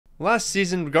Last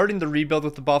season, regarding the rebuild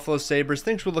with the Buffalo Sabres,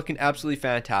 things were looking absolutely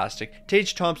fantastic.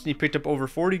 Tage Thompson, he picked up over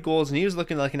 40 goals and he was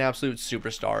looking like an absolute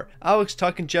superstar. Alex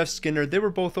Tuch and Jeff Skinner, they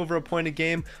were both over a point a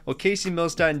game, while Casey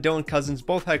Milstead and Dylan Cousins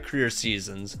both had career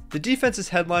seasons. The defense is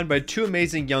headlined by two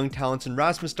amazing young talents in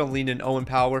Rasmus Dahlin and Owen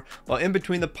Power, while in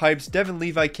between the pipes, Devin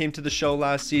Levi came to the show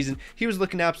last season. He was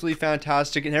looking absolutely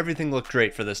fantastic and everything looked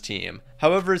great for this team.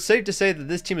 However, it's safe to say that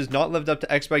this team has not lived up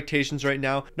to expectations right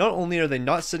now. Not only are they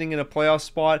not sitting in a playoff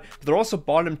spot, but they're also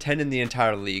bottom 10 in the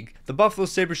entire league. The Buffalo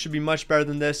Sabres should be much better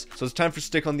than this, so it's time for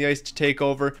Stick on the Ice to take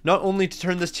over, not only to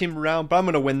turn this team around, but I'm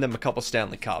going to win them a couple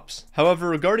Stanley Cups. However,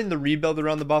 regarding the rebuild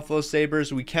around the Buffalo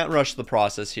Sabres, we can't rush the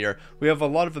process here. We have a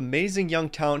lot of amazing young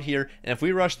talent here, and if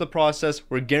we rush the process,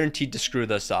 we're guaranteed to screw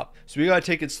this up. So we got to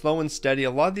take it slow and steady.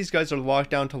 A lot of these guys are locked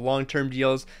down to long-term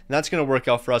deals, and that's going to work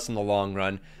out for us in the long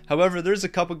run. However, there's a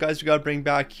couple guys we got to bring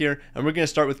back here, and we're going to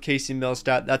start with Casey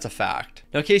Milstead. That's a fact.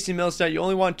 Now, Casey Milstead, you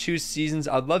only want 2 seasons.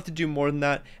 I'd love to do more than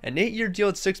that. An 8-year deal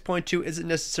at 6.2 isn't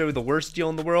necessarily the worst deal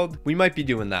in the world. We might be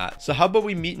doing that. So how about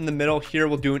we meet in the middle here?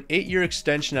 We'll do an 8-year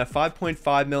extension at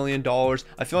 $5.5 million.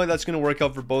 I feel like that's going to work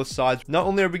out for both sides. Not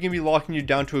only are we going to be locking you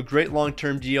down to a great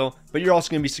long-term deal, but you're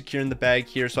also going to be securing the bag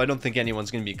here, so I don't think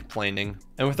anyone's going to be complaining.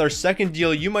 And with our second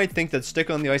deal, you might think that Stick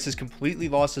on the Ice has completely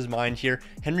lost his mind here.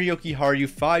 Henry Jokiharju,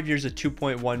 5 years at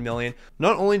 $2.1 million.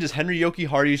 Not only does Henry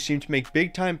Jokiharju seem to make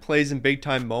big time plays in big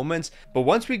time moments, but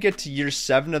once we get to year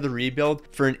 7 of the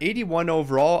rebuild, for an 81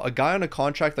 overall, a guy on a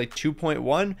contract like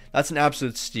 2.1, that's an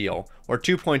absolute steal. Or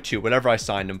 2.2, whatever I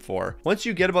signed him for. Once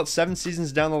you get about 7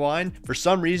 seasons down the line, for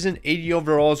some reason, 80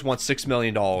 overalls want $6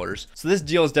 million. So this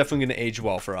deal is definitely going to age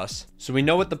well for us. So we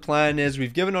know what the plan is.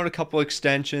 We've given out a couple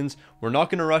extensions. We're not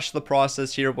going to rush the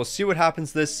process here. We'll see what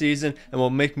happens this season and we'll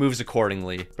make moves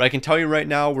accordingly. But I can tell you right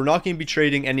now, we're not going to be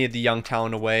trading any of the young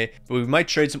talent away, but we might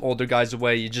trade some older guys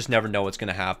away. You just never know what's going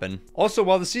to happen. Also,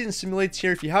 while the season simulates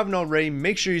here, if you haven't already,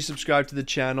 make sure you subscribe to the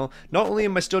channel. Not only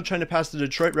am I still trying to pass the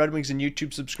Detroit Red Wings and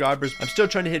YouTube subscribers, I'm still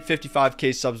trying to hit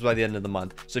 55k subs by the end of the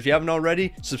month. So if you haven't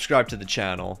already, subscribe to the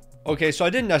channel. Okay, so I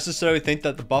didn't necessarily think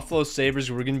that the Buffalo Sabres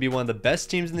were going to be one of the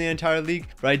best teams in the entire league,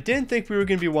 but I didn't think we were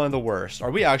going to be one of the worst. Are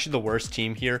we actually the worst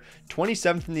team here?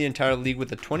 27th in the entire league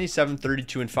with a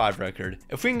 27-32-5 record.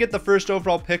 If we can get the first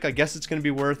overall pick, I guess it's going to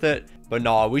be worth it. But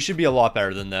nah, we should be a lot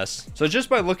better than this. So just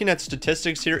by looking at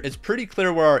statistics here, it's pretty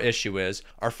clear where our issue is.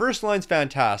 Our first line's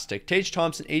fantastic. Tage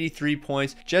Thompson, 83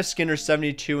 points, Jeff Skinner,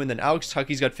 72, and then Alex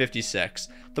Tucky's got 56.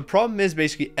 The problem is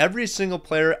basically every single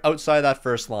player outside of that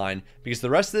first line, because the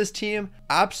rest of this team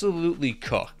absolutely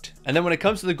cooked. And then when it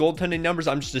comes to the goaltending numbers,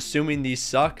 I'm just assuming these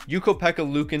suck. Ukko-Pekka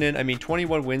Luukkonen, I mean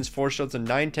 21 wins, 4 shots, and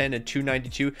 910 and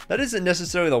 292. That isn't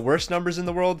necessarily the worst numbers in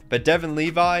the world, but Devin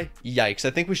Levi, yikes. I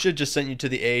think we should just send you to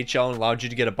the AHL and allowed you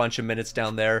to get a bunch of minutes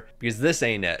down there, because this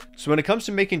ain't it. So when it comes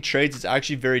to making trades, it's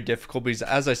actually very difficult because,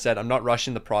 as I said, I'm not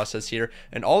rushing the process here,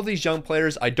 and all these young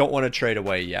players I don't want to trade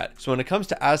away yet. So when it comes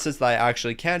to assets that I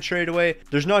actually can trade away,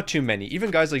 there's not too many.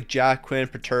 Even guys like Jack Quinn,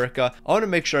 Peterka, I want to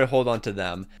make sure I hold on to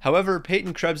them. However,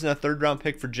 Peyton Krebs in a 3rd round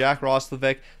pick for Jack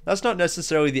Roslovic, that's not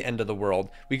necessarily the end of the world.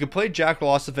 We could play Jack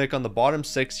Roslovic on the bottom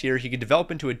 6 here. He could develop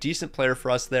into a decent player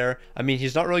for us there. I mean,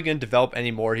 he's not really going to develop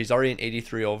anymore. He's already an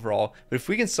 83 overall, but if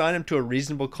we can sign him to a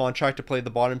reasonable contract to play the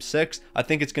bottom 6, I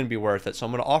think it's going to be worth it. So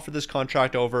I'm going to offer this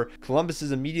contract over. Columbus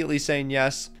is immediately saying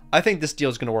yes. I think this deal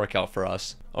is going to work out for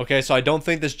us. Okay, so I don't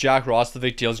think this Jack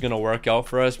Roslovic deal is going to work out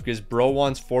for us because bro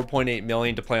wants $4.8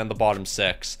 million to play on the bottom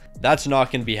 6. That's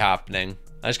not going to be happening.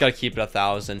 I just got to keep it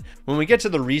 1,000. When we get to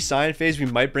the re-sign phase, we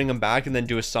might bring him back and then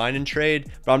do a sign and trade,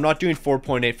 but I'm not doing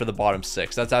 4.8 for the bottom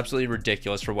 6. That's absolutely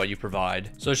ridiculous for what you provide.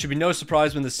 So it should be no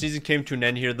surprise when the season came to an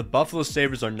end here, the Buffalo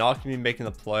Sabres are not going to be making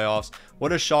the playoffs.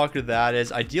 What a shocker that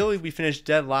is. Ideally, we finished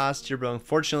dead last year, but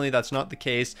unfortunately, that's not the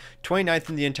case. 29th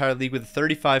in the entire league with a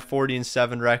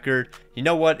 35-40-7 record. You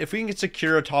know what? If we can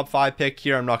secure a top 5 pick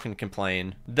here, I'm not going to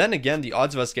complain. Then again, the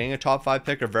odds of us getting a top 5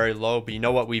 pick are very low, but you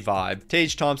know what? We vibe.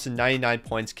 Tage Thompson, 99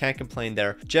 points. Can't complain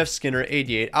there. Jeff Skinner,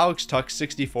 88. Alex Tuch,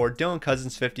 64. Dylan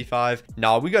Cousins, 55.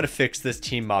 Nah, we got to fix this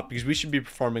team up because we should be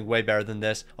performing way better than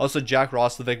this. Also, Jack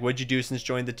Roslovic, what'd you do since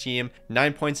joining the team?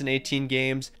 9 points in 18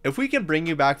 games. If we can bring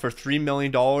you back for $3 million,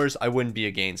 I wouldn't be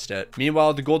against it.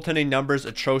 Meanwhile, the goaltending numbers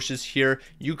atrocious here.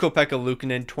 Ukko-Pekka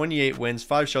Luukkonen, 28 wins,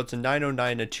 5 shots, and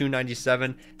 909 and 297.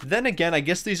 Then again, I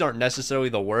guess these aren't necessarily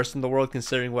the worst in the world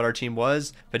considering what our team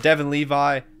was, but Devin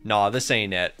Levi, Nah, this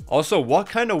ain't it. Also, what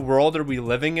kind of world are we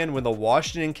living in when the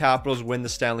Washington Capitals win the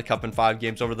Stanley Cup in 5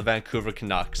 games over the Vancouver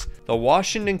Canucks? The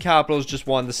Washington Capitals just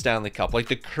won the Stanley Cup, like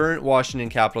the current Washington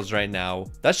Capitals right now.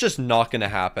 That's just not going to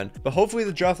happen. But hopefully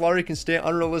the draft lottery can stay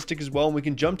unrealistic as well, and we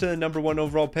can jump to the number 1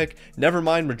 overall pick. Never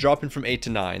mind, we're dropping from 8 to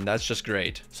 9. That's just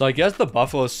great. So I guess the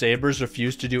Buffalo Sabres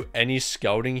refuse to do any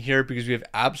scouting here because we have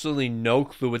absolutely no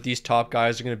clue what these top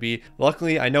guys are going to be.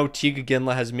 Luckily, I know Tiga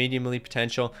Ginla has medium elite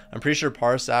potential. I'm pretty sure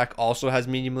Parsak also has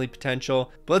medium elite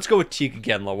potential. But let's go with Tiga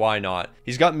Ginla. Why not?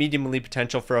 He's got medium elite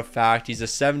potential for a fact. He's a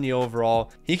 70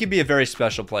 overall. He could be a very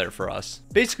special player for us.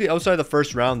 Basically, outside the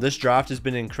first round, this draft has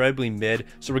been incredibly mid.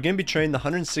 So we're going to be trading the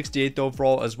 168th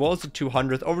overall as well as the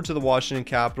 200th over to the Washington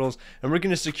Capitals. And we're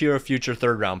going to secure a future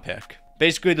 3rd round pick.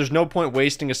 Basically, there's no point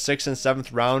wasting a 6th and 7th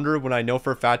rounder when I know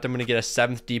for a fact I'm going to get a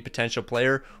 7th D potential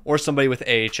player or somebody with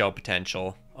AHL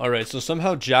potential. Alright, so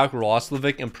somehow Jack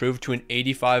Roslovic improved to an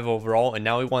 85 overall and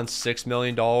now he wants $6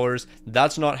 million.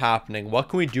 That's not happening. What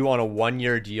can we do on a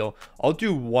 1-year deal? I'll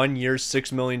do 1 year,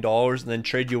 $6 million and then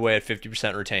trade you away at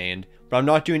 50% retained. But I'm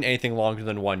not doing anything longer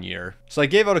than 1 year. So I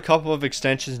gave out a couple of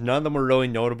extensions. None of them were really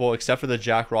notable except for the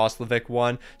Jack Roslovic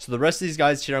one. So the rest of these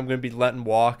guys here I'm going to be letting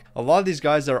walk. A lot of these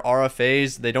guys are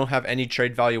RFAs. They don't have any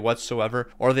trade value whatsoever,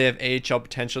 or they have AHL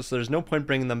potential, so there's no point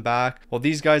bringing them back. Well,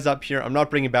 these guys up here, I'm not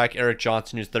bringing back Eric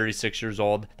Johnson, who's 36 years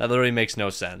old. That literally makes no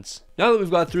sense. Now that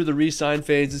we've got through the re-sign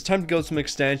phase, it's time to go with some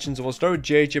extensions. And we'll start with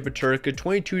JJ Peterka,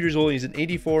 22 years old. He's an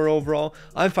 84 overall.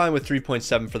 I'm fine with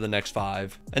 3.7 for the next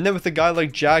 5. And then with a guy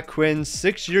like Jack Quinn,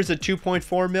 6 years at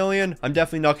 2.4 million, I'm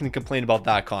definitely not going to complain about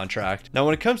that contract. Now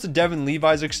when it comes to Devin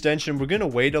Levi's extension, we're going to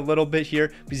wait a little bit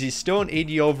here because he's still an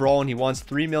 80 overall and he wants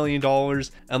 $3 million.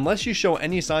 Unless you show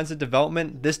any signs of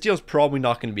development, this deal's probably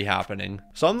not going to be happening.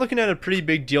 So I'm looking at a pretty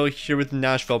big deal here with the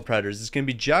Nashville Predators. It's going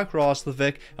to be Jack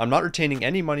Roslovic. I'm not retaining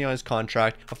any money on his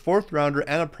contract, a 4th rounder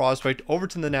and a prospect over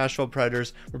to the Nashville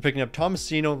Predators. We're picking up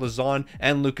Tomasino, Lazon,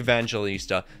 and Luke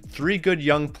Evangelista. 3 good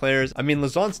young players. I mean,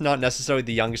 Lazon's not necessarily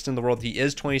the youngest in the world. He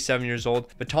is 27 years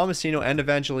old, but Tomasino and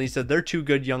Evangelista, they're 2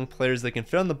 good young players that can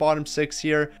fit on the bottom 6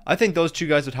 here. I think those 2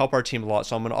 guys would help our team a lot,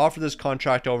 so I'm going to offer this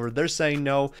contract over. They're saying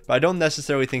no, but I don't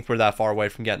necessarily think we're that far away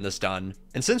from getting this done.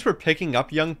 And since we're picking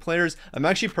up young players, I'm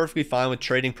actually perfectly fine with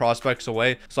trading prospects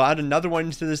away. So I'll add another one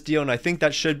into this deal, and I think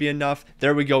that should be enough.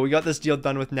 There we go. We got this deal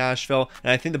done with Nashville,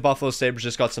 and I think the Buffalo Sabres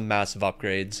just got some massive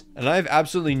upgrades. And I have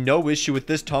absolutely no issue with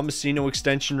this Tomasino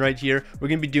extension right here. We're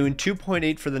going to be doing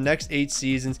 2.8 for the next 8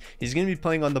 seasons. He's going to be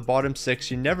playing on the bottom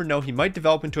 6. You never know. He might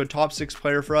develop into a top 6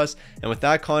 player for us. And with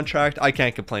that contract, I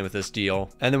can't complain with this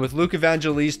deal. And then with Luke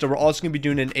Evangelista, we're also going to be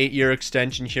doing an 8-year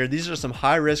extension here. These are some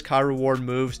high risk, high reward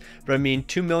moves. But I mean,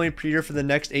 $2 million per year for the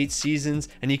next 8 seasons,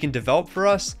 and he can develop for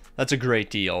us. That's a great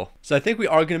deal. So I think we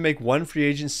are going to make one free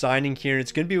agent signing here, and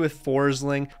it's going to be with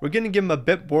Forsling. We're going to give him a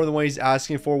bit more than what he's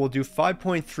asking for. We'll do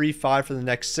 5.35 for the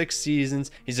next 6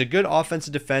 seasons. He's a good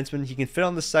offensive defenseman. He can fit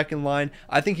on the second line.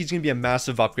 I think he's going to be a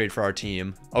massive upgrade for our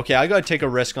team. Okay, I got to take a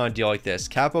risk on a deal like this.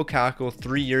 Capo Cackle,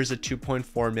 3 years at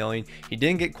 2.4 million. He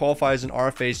didn't get qualified as an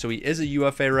RFA, so he is a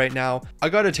UFA right now. I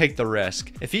got to take the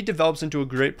risk. If he develops into a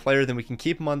great player, then we can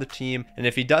keep him on the team. And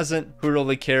if he doesn't, who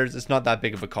really cares? It's not that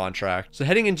big of a contract. So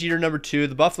heading into year number 2,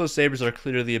 the Buffalo Sabres are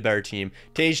clearly a better team.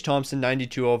 Tage Thompson,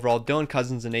 92 overall, Dylan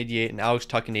Cousins, an 88, and Alex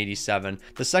Tuch, an 87.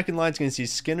 The second line is going to see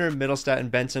Skinner, Middlestat, and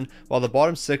Benson, while the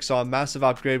bottom 6 saw a massive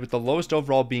upgrade with the lowest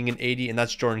overall being an 80, and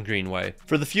that's Jordan Greenway.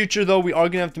 For the future, though, we are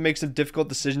going to have to make some difficult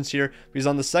decisions here, because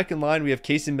on the second line, we have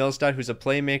Casey Middlestat, who's a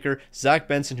playmaker, Zach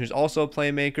Benson, who's also a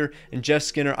playmaker, and Jeff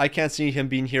Skinner. I can't see him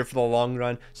being here for the long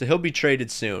run, so he'll be traded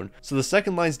soon. So the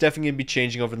second line is definitely going to be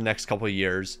changing over the next couple of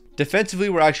years. Defensively,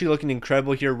 we're actually looking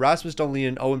incredible here. Rasmus Dahlin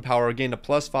and Owen Power are getting a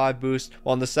 +5 boost,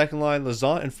 while on the second line,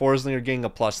 Lazant and Forsling are getting a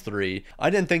 +3. I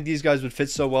didn't think these guys would fit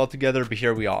so well together, but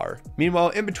here we are. Meanwhile,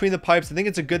 in between the pipes, I think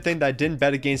it's a good thing that I didn't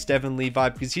bet against Devin Levi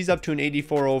because he's up to an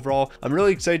 84 overall. I'm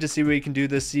really excited to see what he can do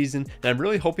this season, and I'm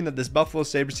really hoping that this Buffalo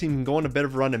Sabres team can go on a bit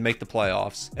of a run and make the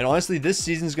playoffs. And honestly, this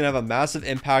season is going to have a massive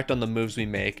impact on the moves we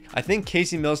make. I think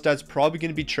Casey Middlestat's probably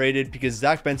going to be traded because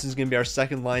Zach Benson's going to be our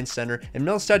second line center, and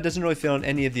Middlestat doesn't really fit on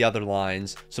any of the other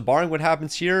lines. So barring what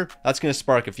happens here, that's going to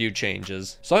spark a few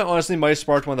changes. So I honestly might have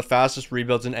sparked one of the fastest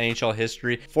rebuilds in NHL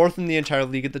history. 4th in the entire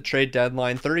league at the trade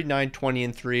deadline, 39, 20,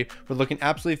 and 3. We're looking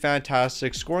absolutely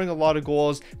fantastic, scoring a lot of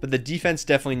goals, but the defense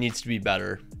definitely needs to be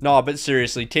better. Nah, but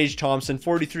seriously, Tage Thompson,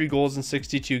 43 goals in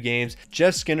 62 games.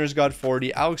 Jeff Skinner's got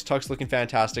 40. Alex Tuch's looking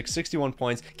fantastic, 61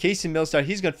 points. Casey Middlestat,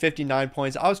 he's got 59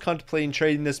 points. I was contemplating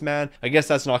trading this man. I guess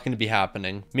that's not going to be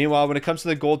happening. Meanwhile, when it comes to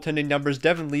the goaltending numbers,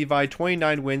 Devin Levi,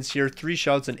 29 wins here, 3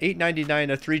 shouts, an 899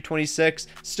 and a 326.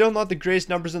 Still not the greatest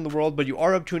numbers in the world, but you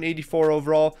are up to an 84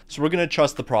 overall, so we're going to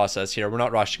trust the process here. We're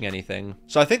not rushing anything.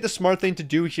 So I think the smart thing to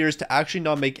do here is to actually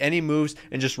not make any moves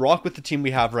and just rock with the team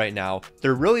we have right now.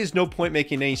 There really is no point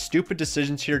making any stupid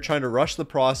decisions here trying to rush the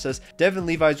process. Devin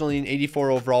Levi is only an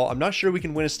 84 overall. I'm not sure we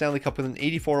can win a Stanley Cup with an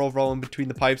 84 overall in between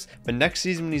the pipes, but next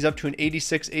season when he's up to an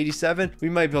 86, 87, we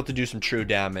might be able to do some true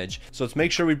damage. So let's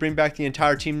make sure we bring back the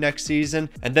entire team next season,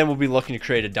 and then we'll be looking to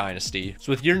create a dynasty.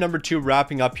 So with year number 2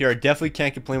 wrapping up here, I definitely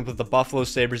can't complain with what the Buffalo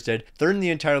Sabres did. Third in the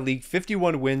entire league,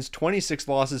 51 wins, 26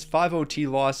 losses, 5 OT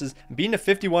losses. Being a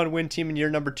 51 win team in year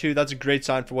number 2, that's a great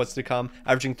sign for what's to come.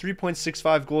 Averaging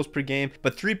 3.65 goals per game,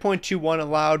 but 3.21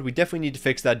 allowed. We definitely need to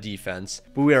fix that defense,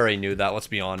 but we already knew that, let's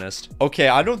be honest. Okay,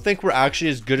 I don't think we're actually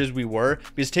as good as we were,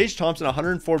 because Tage Thompson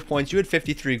 104 points, you had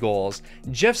 53 goals.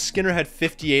 Jeff Skinner had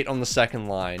 58 on the second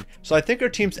line. So I think our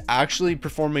team's actually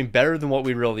performing better than what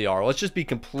we really are. Let's just be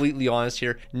completely honest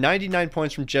here. 99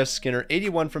 points from Jeff Skinner,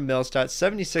 81 from Milstat,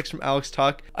 76 from Alex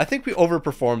Tuck. I think we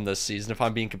overperformed this season, if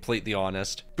I'm being completely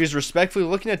honest. Because respectfully,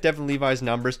 looking at Devin Levi's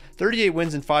numbers, 38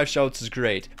 wins and 5 shutouts is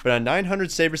great, but a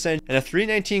 900 save percentage and a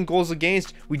 319 goals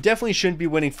against, we definitely shouldn't be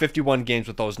winning 51 games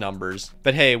with those numbers.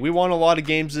 But hey, we won a lot of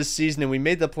games this season and we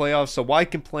made the playoffs, so why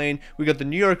complain? We got the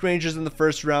New York Rangers in the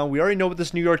first round. We already know what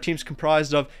this New York team's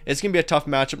comprised of. It's going to be a tough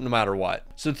matchup no matter what.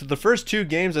 So through the first 2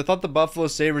 games, I thought the Buffalo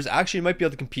Sabres actually might be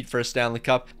able to compete for a Stanley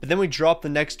Cup, but then we dropped the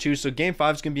next 2, so game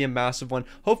 5 is going to be a massive one.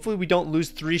 Hopefully we don't lose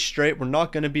 3 straight. We're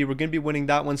not going to be. We're going to be winning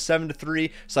that one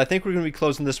 7-3, so I think we're going to be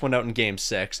closing this one out in game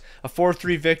 6. A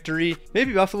 4-3 victory.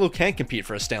 Maybe Buffalo can compete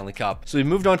for a Stanley Cup. So we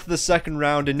moved on to the second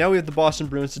round, and now we have the Boston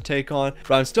Bruins to take on,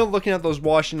 but I'm still looking at those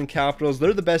Washington Capitals.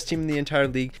 They're the best team in the entire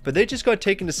league, but they just got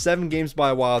taken to 7 games by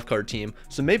a wildcard team,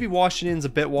 so maybe Washington's a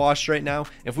bit washed right now.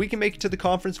 If we can make it to the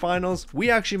conference finals, we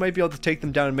actually might be able to take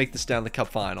them down and make the Stanley Cup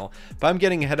final, but I'm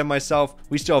getting ahead of myself.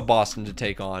 We still have Boston to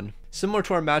take on. Similar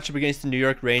to our matchup against the New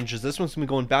York Rangers, this one's going to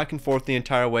be going back and forth the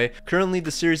entire way. Currently,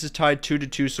 the series is tied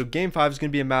 2-2, so game 5 is going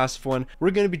to be a massive one.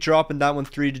 We're going to be dropping that one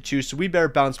 3-2, so we better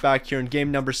bounce back here in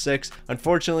game number 6.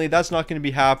 Unfortunately, that's not going to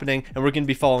be happening, and we're going to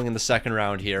be falling in the second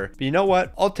round here. But you know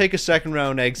what? I'll take a second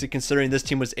round exit, considering this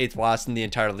team was 8th last in the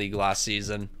entire league last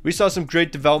season. We saw some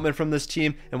great development from this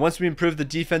team, and once we improve the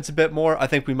defense a bit more, I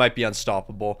think we might be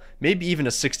unstoppable. Maybe even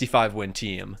a 65-win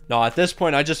team. Now, at this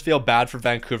point, I just feel bad for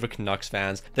Vancouver Canucks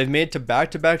fans. They've made it to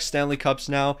back-to-back Stanley Cups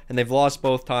now, and they've lost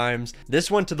both times.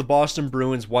 This went to the Boston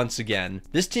Bruins once again.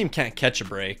 This team can't catch a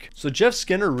break. So Jeff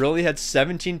Skinner really had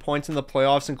 17 points in the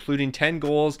playoffs, including 10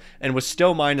 goals, and was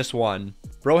still -1.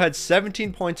 Bro had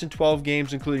 17 points in 12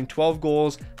 games, including 12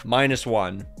 goals,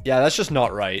 -1. Yeah, that's just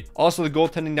not right. Also, the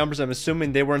goaltending numbers, I'm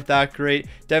assuming they weren't that great.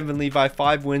 Devin Levi,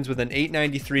 5 wins with an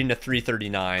 893 and a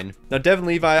 339. Now, Devin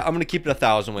Levi, I'm going to keep it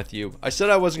 1,000 with you. I said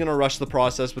I wasn't going to rush the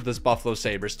process with this Buffalo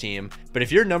Sabres team, but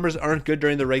if your numbers aren't good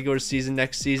during the regular season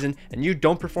next season, and you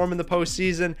don't perform in the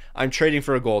postseason, I'm trading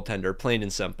for a goaltender, plain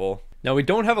and simple. Now, we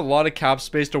don't have a lot of cap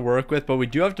space to work with, but we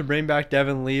do have to bring back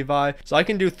Devin Levi, so I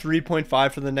can do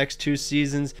 3.5 for the next 2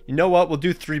 seasons. You know what? We'll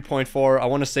do 3.4. I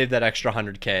want to save that extra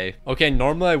 100K. Okay,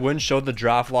 normally I wouldn't show the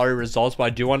draft lottery results, but I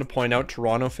do want to point out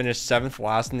Toronto finished 7th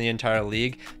last in the entire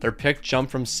league. Their pick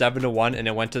jumped from 7-1, and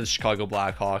it went to the Chicago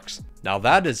Blackhawks. Now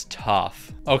that is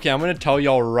tough. Okay, I'm going to tell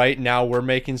y'all right now we're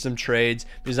making some trades,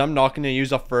 because I'm not going to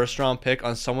use a first round pick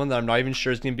on someone that I'm not even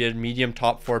sure is going to be a medium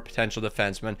top 4 potential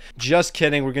defenseman. Just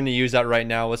kidding, we're going to use that right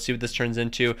now. Let's see what this turns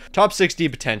into. Top 60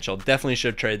 potential. Definitely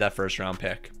should have traded that first round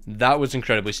pick. That was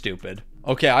incredibly stupid.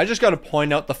 Okay, I just got to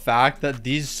point out the fact that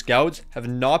these scouts have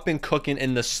not been cooking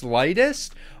in the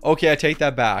slightest. Okay, I take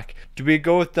that back. Do we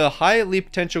go with the high elite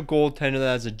potential goaltender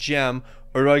that has a gem,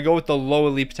 or do I go with the low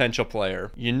elite potential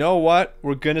player? You know what?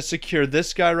 We're going to secure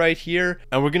this guy right here,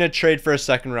 and we're going to trade for a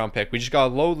second round pick. We just got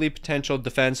a low elite potential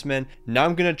defenseman. Now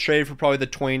I'm going to trade for probably the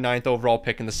 29th overall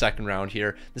pick in the second round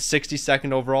here. The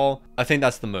 62nd overall, I think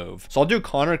that's the move. So I'll do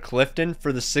Connor Clifton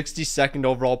for the 62nd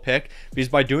overall pick, because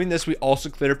by doing this, we also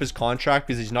cleared up his contract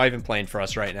because he's not even playing for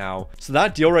us right now. So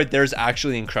that deal right there is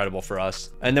actually incredible for us.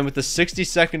 And then with the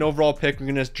 62nd overall pick, we're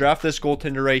going to draft this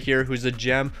goaltender right here, who's a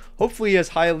gem. Hopefully he has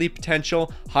high elite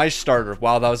potential, high starter.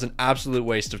 Wow, that was an absolute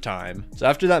waste of time. So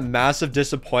after that massive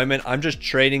disappointment, I'm just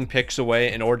trading picks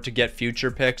away in order to get future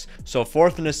picks. So a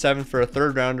 4th and a 7th for a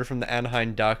 3rd rounder from the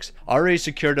Anaheim Ducks. Already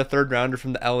secured a 3rd rounder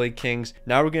from the LA Kings.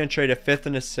 Now we're going to trade a 5th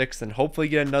and a 6th and hopefully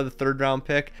get another 3rd round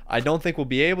pick. I don't think we'll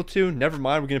be able to. Never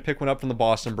mind, we're going to pick one up from the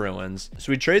Boston Bruins.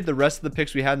 So we traded the rest of the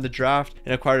picks we had in the draft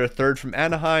and acquired a 3rd from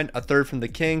Anaheim, a 3rd from the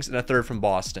Kings, and a 3rd from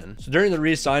Boston. So during the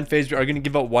reassign phase, we are going to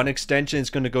give out 1 extension. It's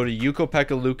going to go to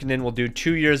Ukko-Pekka Luukkonen. We'll do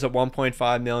 2 years at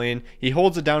 1.5 million. He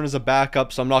holds it down as a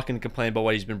backup, so I'm not going to complain about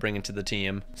what he's been bringing to the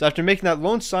team. So after making that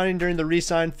loan signing during the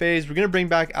re-sign phase, we're going to bring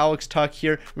back Alex Tuch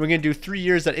here. We're going to do 3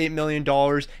 years at $8 million.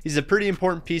 He's a pretty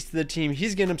important piece to the team.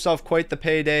 He's getting himself quite the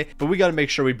payday, but we got to make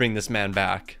sure we bring this man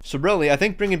back. So really, I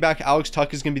think bringing back Alex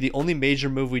Tuch is going to be the only major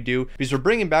move we do, because we're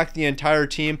bringing back the entire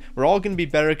team. We're all going to be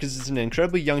better because it's an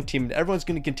incredibly young team and everyone's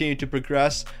going to continue to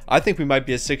progress. I think we might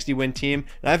be a 60-win team,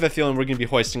 and I have a feeling we're going to be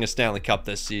hoisting a Stanley Cup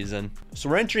this season. So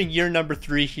we're entering year number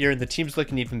 3 here, and the team's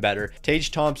looking even better.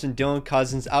 Tage Thompson, Dylan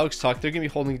Cousins, Alex Tuch, they're going to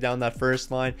be holding down that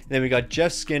first line. And then we got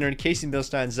Jeff Skinner and Casey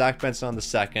Milstein and Zach Benson on the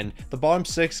second. The bottom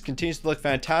 6 continues to look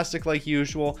fantastic like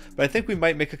usual, but I think we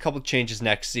might make a couple changes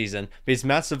next season, because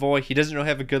Matt Savoy, he doesn't really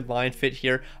have a good line fit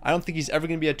here. I don't think he's ever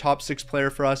going to be a top 6 player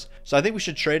for us, so I think we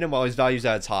should trade him while his value's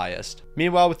at its highest.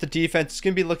 Meanwhile, with the defense, it's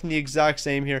going to be looking the exact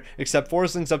same here, except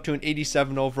Forsling's up to an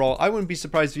 87 overall. I wouldn't be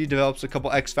surprised if he develops a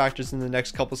couple X factors in the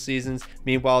next couple seasons.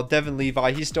 Meanwhile, Devin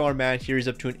Levi, he's still our man here. He's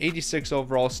up to an 86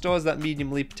 overall, still has that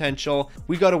medium elite potential.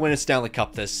 We got to win a Stanley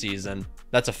Cup this season.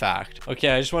 That's a fact. Okay,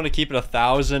 I just want to keep it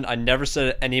 1,000. I never said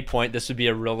at any point this would be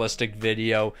a realistic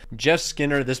video. Jeff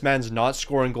Skinner, this man's not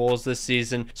scoring goals this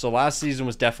season, so last season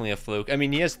was definitely a fluke. I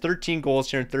mean, he has 13 goals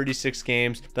here in 36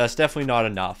 games, but that's definitely not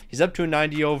enough. He's up to a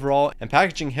 90 overall, and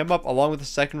packaging him up along with a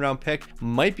second-round pick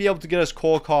might be able to get us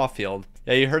Cole Caulfield.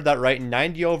 Yeah, you heard that right.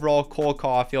 90 overall Cole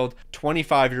Caulfield,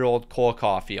 25-year-old Cole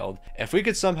Caulfield. If we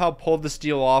could somehow pull this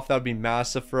deal off, that would be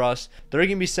massive for us. They're going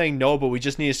to be saying no, but we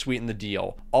just need to sweeten the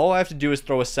deal. All I have to do is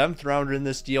throw a 7th rounder in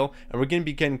this deal, and we're going to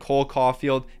be getting Cole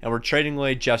Caulfield, and we're trading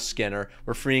away Jeff Skinner.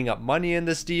 We're freeing up money in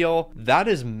this deal. That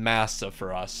is massive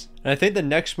for us. And I think the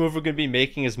next move we're going to be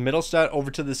making is Middlestat over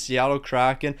to the Seattle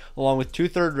Kraken, along with 2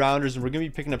 third-rounders, and we're going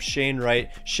to be picking up Shane Wright.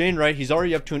 Shane Wright, he's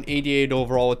already up to an 88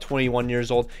 overall at 21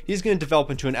 years old. He's going to develop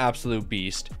into an absolute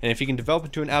beast. And if he can develop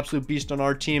into an absolute beast on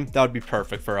our team, that would be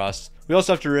perfect for us. We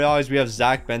also have to realize we have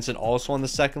Zach Benson also on the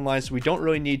second line, so we don't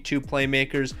really need 2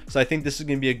 playmakers, so I think this is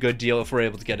going to be a good deal if we're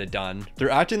able to get it done. They're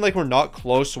acting like we're not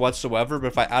close whatsoever, but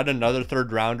if I add another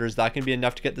third rounders, that can be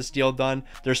enough to get this deal done.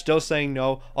 They're still saying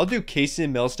no. I'll do Casey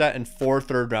and Milstead and 4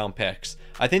 third-round picks.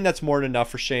 I think that's more than enough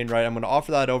for Shane Wright. I'm going to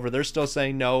offer that over. They're still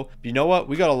saying no. But you know what?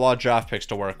 We got a lot of draft picks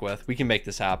to work with. We can make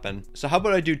this happen. So how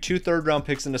about I do 2 third-round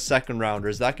picks and a second rounder?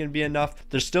 Is that going to be enough?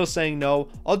 They're still saying no.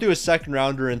 I'll do a second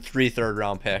rounder and 3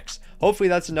 third-round picks. Hopefully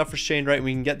that's enough for Shane Wright and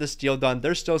we can get this deal done.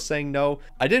 They're still saying no.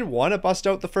 I didn't want to bust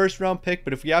out the first round pick,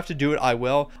 but if we have to do it, I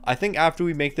will. I think after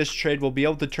we make this trade, we'll be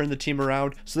able to turn the team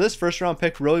around. So this first round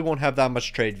pick really won't have that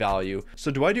much trade value.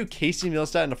 So do I do Casey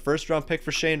Milstead and a first round pick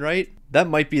for Shane Wright? That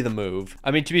might be the move.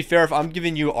 I mean, to be fair, if I'm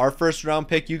giving you our first round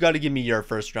pick, you got to give me your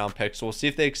first round pick. So we'll see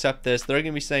if they accept this. They're going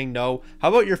to be saying no. How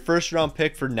about your first round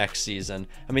pick for next season?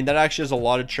 I mean, that actually has a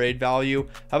lot of trade value.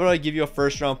 How about I give you a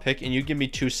first round pick and you give me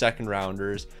 2 second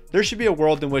rounders? There should be a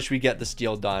world in which we get this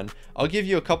deal done. I'll give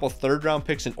you a couple third round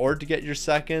picks in order to get your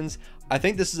seconds. I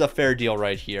think this is a fair deal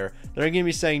right here. They're going to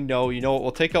be saying no. You know what?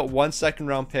 We'll take out 1 second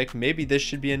round pick. Maybe this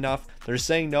should be enough. They're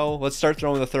saying no. Let's start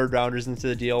throwing the third rounders into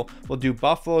the deal. We'll do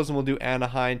Buffaloes and we'll do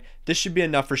Anaheim. This should be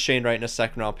enough for Shane Wright in a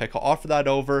second round pick. I'll offer that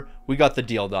over. We got the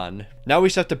deal done. Now we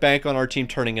just have to bank on our team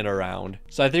turning it around.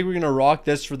 So I think we're going to rock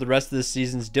this for the rest of the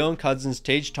seasons. Dylan Cousins,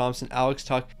 Tage Thompson, Alex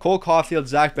Tuch, Cole Caulfield,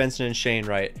 Zach Benson, and Shane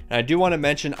Wright. And I do want to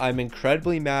mention I'm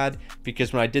incredibly mad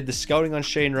because when I did the scouting on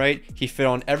Shane Wright, he fit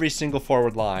on every single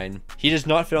forward line. He does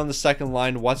not fit on the second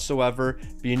line whatsoever.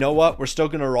 But you know what? We're still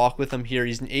going to rock with him here.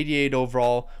 He's an 88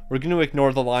 overall. We're going to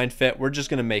ignore the line fit. We're just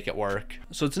going to make it work.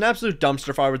 So it's an absolute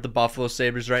dumpster fire with the Buffalo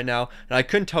Sabres right now, and I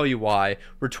couldn't tell you why.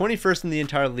 We're 21st in the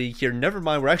entire league here. Never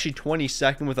mind, we're actually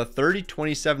 22nd with a 30,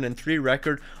 27, and 3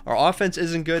 record. Our offense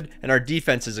isn't good, and our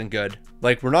defense isn't good.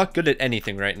 Like, we're not good at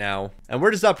anything right now. And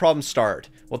where does that problem start?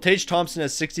 Well, Tage Thompson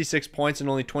has 66 points and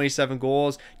only 27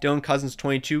 goals. Dylan Cousins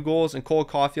 22 goals. And Cole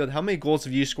Caulfield, how many goals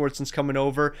have you scored since coming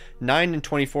over? 9 in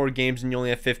 24 games and you only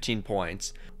have 15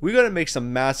 points. We got to make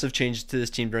some massive changes to this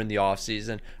team during the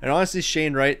offseason. And honestly,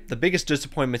 Shane Wright, the biggest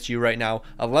disappointment to you right now,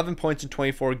 11 points in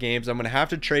 24 games. I'm going to have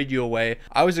to trade you away.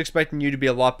 I was expecting you to be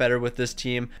a lot better with this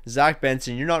team. Zach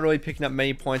Benson, you're not really picking up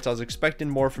many points. I was expecting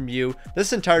more from you.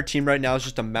 This entire team right now is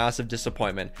just a massive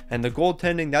disappointment. And the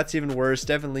goaltending, that's even worse.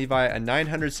 Devin Levi, a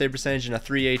 900 save percentage and a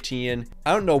 318.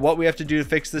 I don't know what we have to do to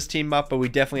fix this team up, but we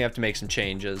definitely have to make some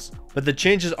changes. But the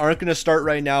changes aren't going to start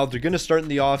right now. They're going to start in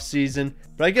the offseason.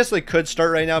 But I guess they could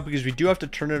start right now because we do have to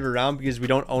turn it around because we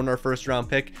don't own our first round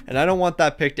pick. And I don't want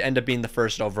that pick to end up being the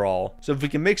first overall. So if we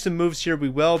can make some moves here, we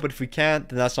will. But if we can't,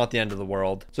 then that's not the end of the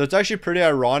world. So it's actually pretty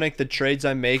ironic the trades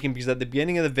I'm making because at the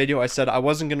beginning of the video, I said I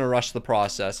wasn't going to rush the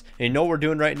process. And you know what we're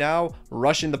doing right now? We're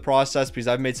rushing the process process because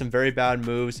I've made some very bad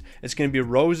moves. It's going to be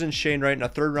Rose and Shane Wright and a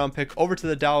 3rd round pick over to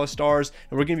the Dallas Stars,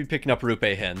 and we're going to be picking up Rupe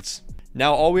Hintz.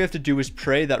 Now all we have to do is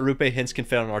pray that Rupe Hintz can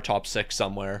fit on our top 6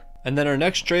 somewhere. And then our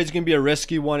next trade is going to be a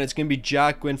risky one. It's going to be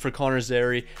Jack Quinn for Connor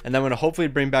Zary. And then I'm going to hopefully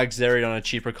bring back Zary on a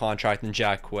cheaper contract than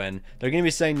Jack Quinn. They're going to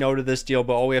be saying no to this deal,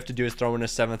 but all we have to do is throw in a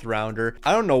 7th rounder.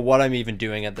 I don't know what I'm even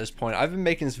doing at this point. I've been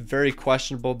making some very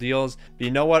questionable deals. But you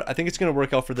know what? I think it's going to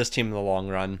work out for this team in the long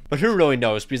run. But who really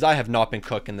knows? Because I have not been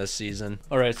cooking this season.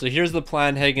 Alright, so here's the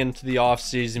plan heading into the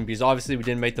offseason. Because obviously we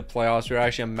didn't make the playoffs. We were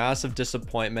actually a massive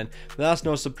disappointment. But that's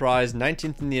no surprise.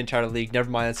 19th in the entire league.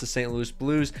 Never mind, that's the St. Louis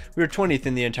Blues. We were 20th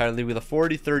in the entire league with a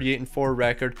 38-4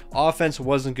 record. Offense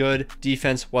wasn't good,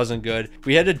 defense wasn't good.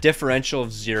 We had a differential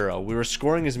of 0. We were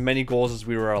scoring as many goals as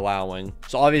we were allowing.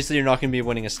 So obviously you're not going to be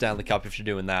winning a Stanley Cup if you're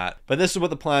doing that. But this is what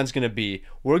the plan's going to be.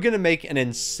 We're going to make an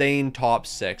insane top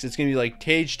 6. It's going to be like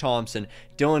Tage Thompson,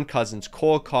 Dylan Cousins,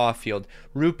 Cole Caulfield,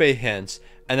 Rupe Hintz,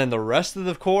 and then the rest of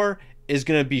the core is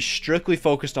going to be strictly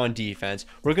focused on defense.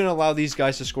 We're going to allow these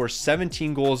guys to score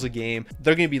 17 goals a game.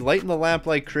 They're going to be lighting the lamp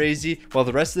like crazy, while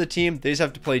the rest of the team, they just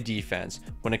have to play defense.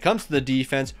 When it comes to the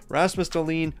defense, Rasmus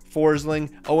Dahlin, Forsling,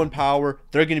 Owen Power,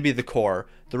 they're going to be the core.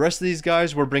 The rest of these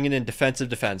guys, we're bringing in defensive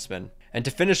defensemen. And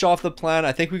to finish off the plan,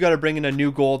 I think we got to bring in a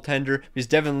new goaltender because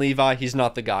Devin Levi, he's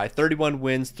not the guy. 31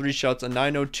 wins, 3 shots, a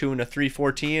 902 and a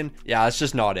 314. Yeah, that's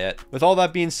just not it. With all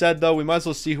that being said though, we might as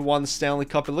well see who won the Stanley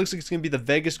Cup. It looks like it's going to be the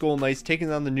Vegas Golden Knights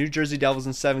taking on the New Jersey Devils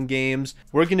in 7 games.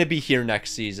 We're going to be here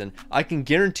next season. I can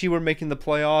guarantee we're making the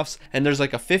playoffs, and there's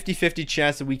like a 50-50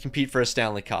 chance that we compete for a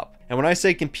Stanley Cup. And when I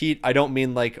say compete, I don't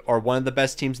mean like are one of the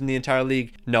best teams in the entire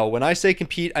league. No, when I say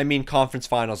compete, I mean conference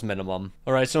finals minimum.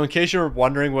 Alright, so in case you're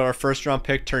wondering what our 1st round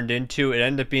pick turned into, it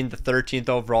ended up being the 13th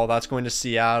overall. That's going to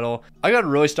Seattle. I gotta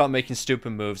really stop making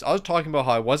stupid moves. I was talking about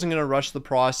how I wasn't going to rush the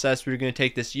process. We were going to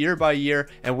take this year by year.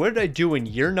 And what did I do in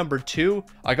year number 2?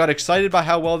 I got excited by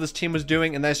how well this team was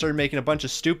doing, and then I started making a bunch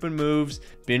of stupid moves.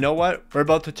 But you know what? We're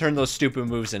about to turn those stupid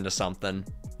moves into something.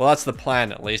 Well, that's the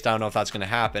plan at least. I don't know if that's going to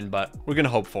happen, but we're going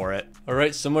to hope for it.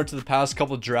 Alright, similar to the past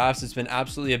couple drafts, it's been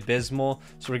absolutely abysmal.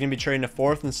 So we're going to be trading a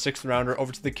 4th and 6th rounder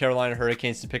over to the Carolina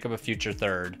Hurricanes to pick up a future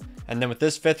 3rd. And then with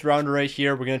this 5th rounder right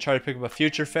here, we're going to try to pick up a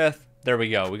future 5th. There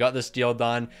we go. We got this deal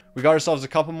done. We got ourselves a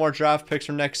couple more draft picks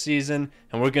for next season,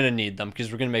 and we're going to need them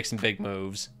because we're going to make some big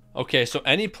moves. Okay, so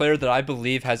any player that I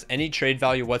believe has any trade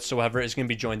value whatsoever is going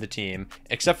to be joining the team.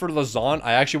 Except for Lazon,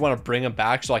 I actually want to bring him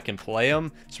back so I can play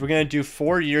him. So we're going to do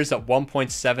 4 years at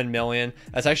 1.7 million.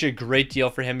 That's actually a great deal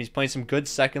for him. He's playing some good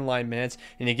second line minutes,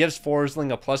 and he gives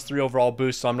Forsling a +3 overall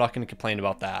boost, so I'm not going to complain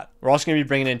about that. We're also going to be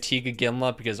bringing in Tiga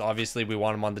Ginla because obviously we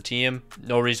want him on the team.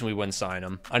 No reason we wouldn't sign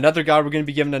him. Another guy we're going to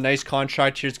be giving a nice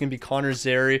contract here is going to be Connor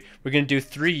Zary. We're going to do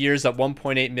 3 years at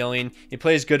 1.8 million. He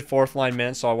plays good 4th line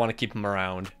minutes, so I want to keep him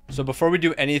around. So before we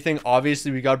do anything,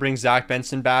 obviously we got to bring Zach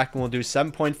Benson back, and we'll do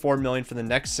 7.4 million for the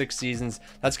next 6 seasons.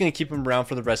 That's going to keep him around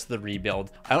for the rest of the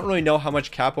rebuild. I don't really know how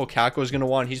much Capo Caco is going to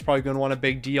want. He's probably going to want a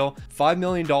big deal. $5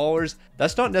 million.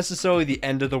 That's not necessarily the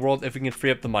end of the world if we can free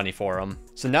up the money for him.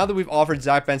 So now that we've offered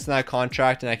Zach Benson that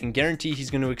contract, and I can guarantee he's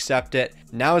going to accept it,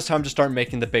 now it's time to start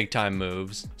making the big time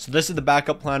moves. So this is the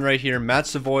backup plan right here. Matt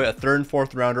Savoy, a 3rd and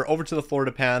 4th rounder over to the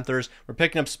Florida Panthers. We're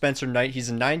picking up Spencer Knight. He's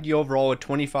a 90 overall at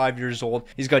 25 years old.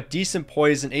 He's got decent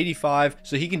poise in 85,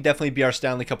 so he can definitely be our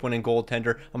Stanley Cup winning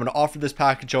goaltender. I'm going to offer this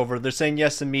package over. They're saying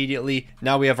yes immediately.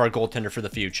 Now we have our goaltender for the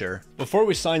future. Before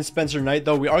we sign Spencer Knight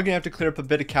though, we are going to have to clear up a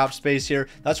bit of cap space here.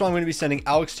 That's why I'm going to be sending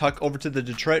Alex Tuch over to the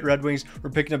Detroit Red Wings.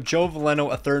 We're picking up Joe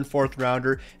Veleno, a 3rd and 4th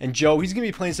rounder, and Joe, he's going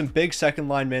to be playing some big second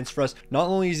line minutes for us. Not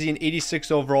only is he an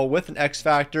 86 overall with an X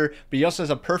factor, but he also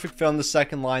has a perfect fit on the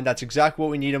second line. That's exactly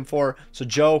what we need him for. So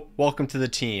Joe, welcome to the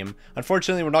team.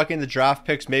 Unfortunately, we're not getting the draft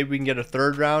picks. Maybe we can get a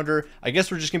 3rd rounder. I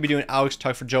guess we're just going to be doing Alex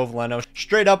Tuch for Joe Veleno.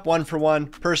 Straight up 1 for 1.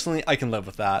 Personally, I can live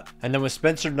with that. And then with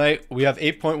Spencer Knight, we have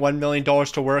 $8.1 million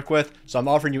to work with. So I'm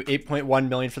offering you $8.1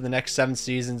 million for the next 7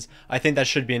 seasons. I think that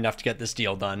should be enough to get this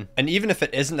deal done. And even if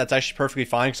it isn't, that's actually perfectly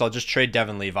fine because I'll just trade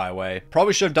Devin Levi away.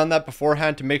 Probably should have done that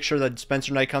beforehand to make sure that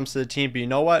Spencer Knight comes to the team, but you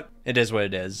know what? It is what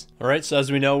it is. Alright, so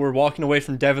as we know, we're walking away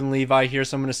from Devin Levi here,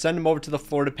 so I'm going to send him over to the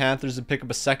Florida Panthers and pick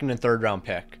up a 2nd and 3rd round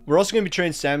pick. We're also going to be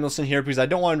trading Samuelson here because I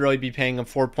don't want to really be paying him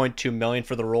 $4.2 million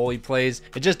for the role he plays.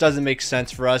 It just doesn't make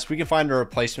sense for us. We can find a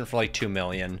replacement for like $2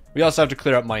 million. We also have to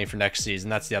clear up money for next season.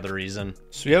 That's the other reason.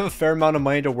 So we have a fair amount of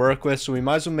money to work with, so we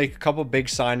might as well make a couple big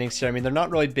signings here. I mean, they're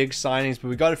not really big signings, but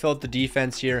we got to fill out the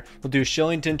defense here. We'll do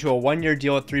Shillington to a 1-year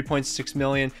deal at $3.6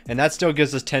 million, and that still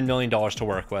gives us $10 million to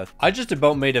work with. I just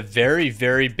about made a very,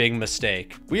 very big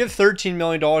mistake. We have $13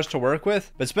 million to work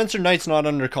with, but Spencer Knight's not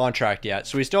under contract yet,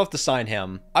 so we still have to sign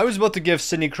him. I was about to give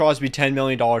Sidney Crosby $10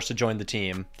 million to join the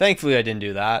team. Thankfully, I didn't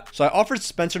do that. So I offered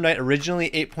Spencer Knight originally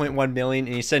 $8.1 million,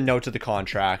 and he said no to the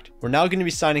contract. We're now going to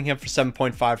be signing him for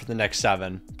 $7.5 for the next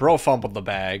 7. Bro fumbled the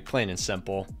bag, plain and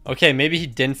simple. Okay, maybe he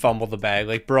didn't fumble the bag.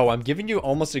 Like, bro, I'm giving you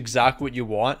almost exactly what you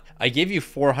want. I gave you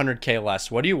 $400K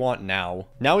less. What do you want now?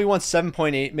 Now we want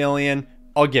 $7.8 million.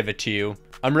 I'll give it to you.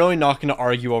 I'm really not going to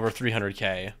argue over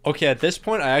 $300K. Okay, at this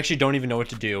point, I actually don't even know what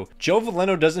to do. Joe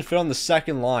Veleno doesn't fit on the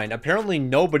second line. Apparently,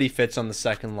 nobody fits on the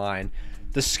second line.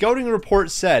 The scouting report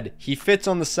said he fits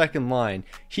on the second line.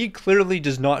 He clearly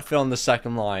does not fit on the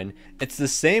second line. It's the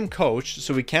same coach,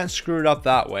 so we can't screw it up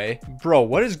that way. Bro,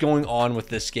 what is going on with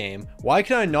this game? Why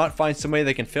can I not find somebody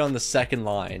that can fit on the second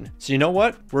line? So you know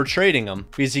what? We're trading him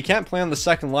because he can't play on the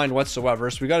second line whatsoever,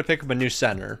 so we got to pick up a new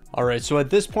center. All right, so at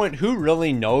this point, who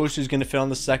really knows who's going to fit on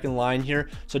the second line here?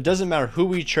 So it doesn't matter who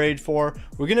we trade for.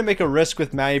 We're going to make a risk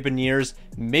with Matty Beniers.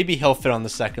 Maybe he'll fit on the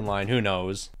second line. Who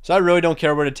knows? So I really don't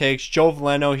care what it takes. Joe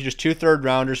Veleno, he's just 2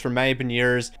 third-rounders for Matty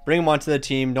Beniers. Bring him onto the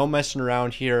team. No messing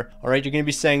around here. All right, you're going to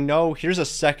be saying, no, here's a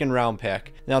second-round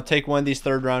pick. Then I'll take one of these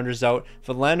third-rounders out.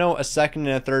 Veleno, a second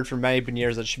and a third for Matty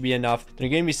Beniers. That should be enough. Then you're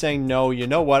going to be saying, no, you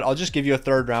know what? I'll just give you a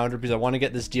third-rounder because I want to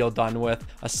get this deal done with.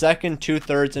 A second,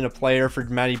 2/3, and a player for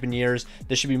Matty Beniers.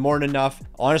 This should be more than enough.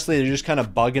 Honestly, they're just kind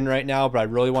of bugging right now, but I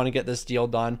really want to get this deal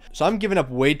done. So I'm giving up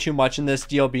way too much in this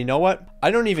deal, but you know what? I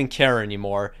don't even care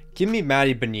anymore. Give me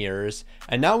Matty Beniers.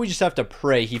 And now we just have to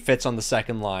pray he fits on the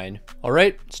second line. All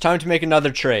right, it's time to make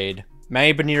another trade.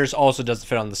 Matty Beniers also doesn't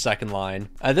fit on the second line.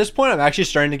 At this point, I'm actually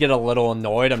starting to get a little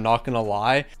annoyed, I'm not going to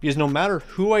lie, because no matter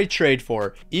who I trade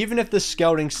for, even if the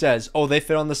scouting says, oh, they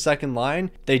fit on the second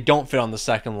line, they don't fit on the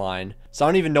second line. So I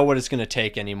don't even know what it's going to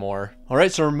take anymore. All right,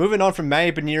 so we're moving on from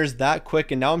Matty Beniers that quick,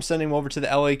 and now I'm sending him over to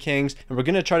the LA Kings, and we're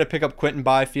going to try to pick up Quinton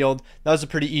Byfield. That was a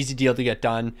pretty easy deal to get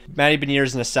done. Matty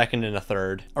Beniers in a second and a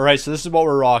third. All right, so this is what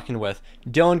we're rocking with.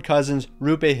 Dylan Cousins,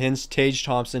 Rupe Hintz, Tage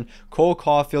Thompson, Cole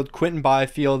Caulfield, Quinton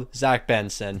Byfield, Zach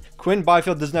Benson. Quinton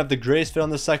Byfield doesn't have the greatest fit on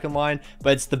the second line,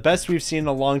 but it's the best we've seen in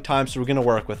a long time, so we're going to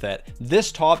work with it.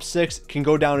 This top 6 can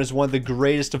go down as one of the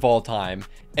greatest of all time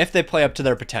if they play up to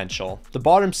their potential. The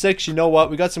bottom 6, you know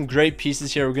what? We got some great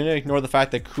pieces here. We're going to ignore the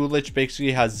fact that Kulich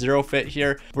basically has 0 fit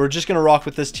here. We're just going to rock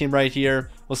with this team right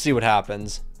here. We'll see what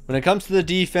happens. When it comes to the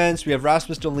defense, we have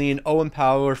Rasmus Dahlin, Owen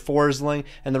Power, Forsling,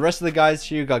 and the rest of the guys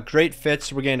here got great fits.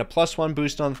 So we're getting a +1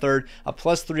 boost on the third, a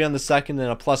 +3 on the second,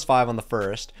 and a +5 on the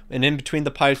first. And in between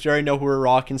the pipes, you already know who we're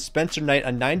rocking. Spencer Knight,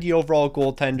 a 90 overall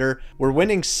goaltender. We're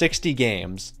winning 60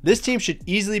 games. This team should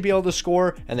easily be able to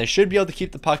score, and they should be able to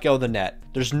keep the puck out of the net.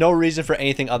 There's no reason for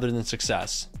anything other than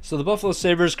success. So the Buffalo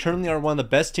Sabres currently are one of the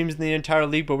best teams in the entire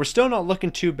league, but we're still not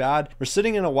looking too bad. We're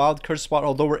sitting in a wild card spot,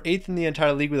 although we're 8th in the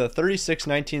entire league with a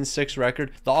 36-19-6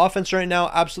 record. The offense right now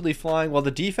absolutely flying, while the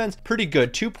defense pretty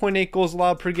good, 2.8 goals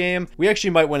allowed per game. We actually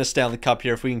might win a Stanley Cup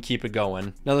here if we can keep it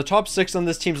going. Now the top 6 on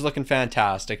this team is looking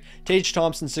fantastic. Tage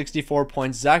Thompson 64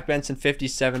 points, Zach Benson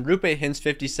 57, Rupe Hintz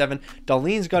 57,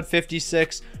 Dahlin's got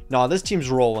 56. Nah, this team's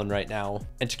rolling right now.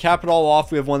 And to cap it all off,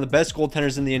 we have one of the best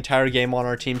goaltenders in the entire game on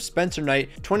our team, Spencer Knight,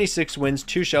 26 wins,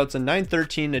 2 shouts, a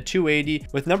 913, a 280.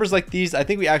 With numbers like these, I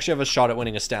think we actually have a shot at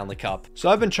winning a Stanley Cup. So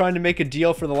I've been trying to make a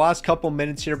deal for the last couple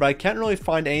minutes here, but I can't really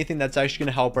find anything that's actually going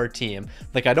to help our team.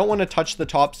 Like, I don't want to touch the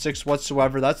top 6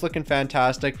 whatsoever. That's looking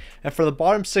fantastic. And for the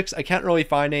bottom 6, I can't really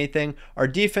find anything. Our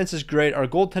defense is great. Our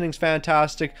goaltending's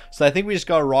fantastic. So I think we just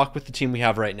got to rock with the team we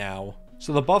have right now.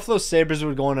 So the Buffalo Sabres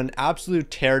would go on an absolute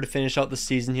tear to finish out the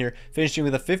season here, finishing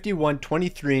with a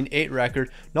 51-23-8 record.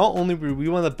 Not only were we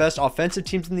one of the best offensive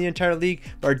teams in the entire league,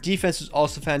 but our defense was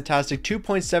also fantastic,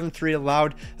 2.73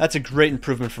 allowed. That's a great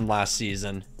improvement from last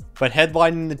season. But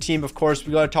headlining the team, of course,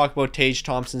 we got to talk about Tage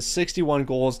Thompson, 61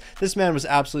 goals. This man was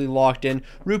absolutely locked in.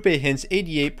 Rupe Hintz,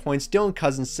 88 points. Dylan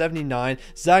Cousins, 79.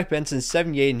 Zach Benson,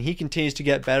 78, and he continues to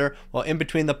get better. While in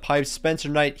between the pipes, Spencer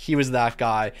Knight, he was that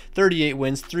guy. 38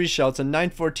 wins, 3 shouts, a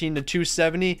 914 to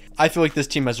 270. I feel like this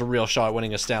team has a real shot at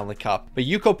winning a Stanley Cup. But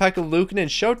Ukko-Pekka Luukkonen,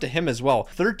 shout to him as well.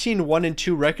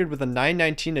 13-1-2 record with a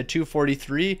 919 to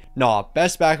 243. Nah,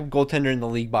 best backup goaltender in the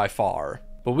league by far.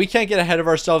 But we can't get ahead of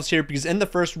ourselves here because in the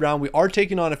first round, we are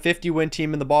taking on a 50-win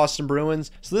team in the Boston Bruins.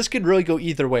 So this could really go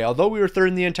either way. Although we were 3rd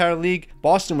in the entire league,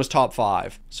 Boston was top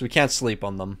 5. So we can't sleep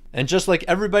on them. And just like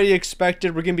everybody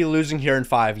expected, we're going to be losing here in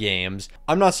 5 games.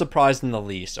 I'm not surprised in the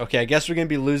least. Okay, I guess we're going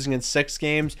to be losing in 6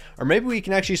 games. Or maybe we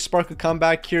can actually spark a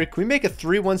comeback here. Can we make a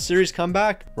 3-1 series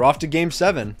comeback? We're off to game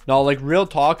 7. Now, like real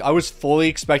talk, I was fully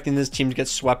expecting this team to get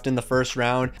swept in the first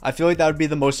round. I feel like that would be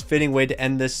the most fitting way to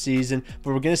end this season.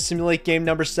 But we're going to simulate game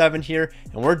number 7 here,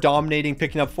 and we're dominating,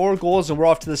 picking up 4 goals, and we're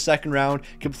off to the second round,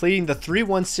 completing the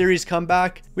 3-1 series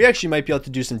comeback. We actually might be able to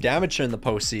do some damage here in the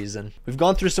postseason. We've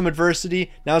gone through some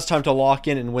adversity. Now it's time to lock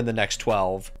in and win the next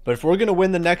 12. But if we're going to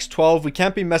win the next 12, we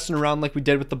can't be messing around like we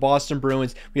did with the Boston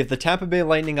Bruins. We have the Tampa Bay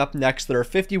Lightning up next. They're a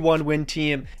 51-win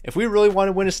team. If we really want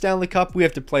to win a Stanley Cup, we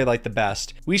have to play like the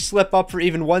best. We slip up for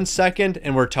even 1 second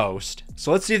and we're toast.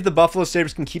 So let's see if the Buffalo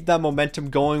Sabres can keep that momentum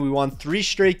going. We won 3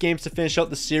 straight games to finish out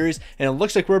the series, and it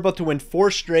looks like we're about to win 4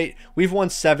 straight. We've won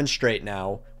 7 straight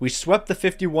now. We swept the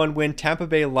 51-win Tampa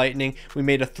Bay Lightning. We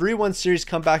made a 3-1 series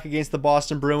comeback against the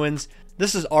Boston Bruins.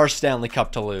 This is our Stanley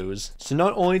Cup to lose. So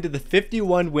not only did the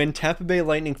 51-win Tampa Bay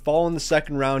Lightning fall in the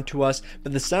second round to us,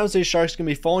 but the San Jose Sharks are going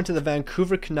to be falling to the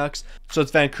Vancouver Canucks. So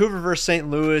it's Vancouver versus St.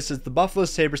 Louis. It's the Buffalo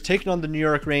Sabres taking on the New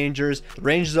York Rangers. The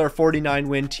Rangers are a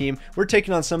 49-win team. We're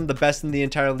taking on some of the best in the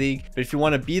entire league. But if you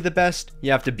want to be the best, you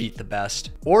have to beat the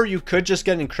best. Or you could just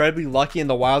get incredibly lucky and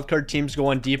the wildcard teams go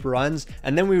on deep runs,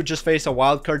 and then we would just face a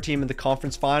wildcard team in the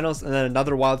conference finals and then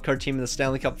another wildcard team in the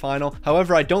Stanley Cup final.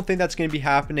 However, I don't think that's going to be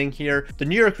happening here. The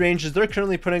New York Rangers, they're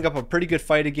currently putting up a pretty good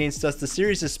fight against us. The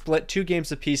series is split 2 games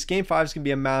apiece. Game 5 is going to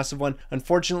be a massive one.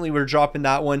 Unfortunately, we're dropping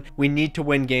that one. We need to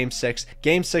win Game 6.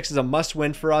 Game 6 is a must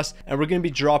win for us, and we're going to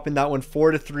be dropping that one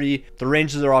 4-3. The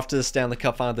Rangers are off to the Stanley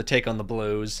Cup final to take on the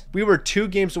Blues. We were 2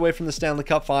 games away from the Stanley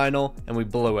Cup final, and we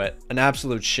blew it. An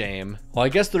absolute shame. Well, I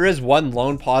guess there is one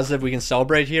lone positive we can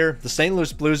celebrate here. The St.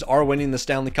 Louis Blues are winning the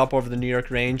Stanley Cup over the New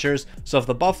York Rangers, so if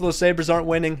the Buffalo Sabres aren't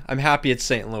winning, I'm happy it's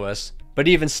St. Louis. But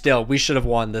even still, we should have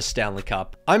won this Stanley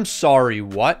Cup. I'm sorry,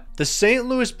 what? The St.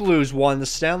 Louis Blues won the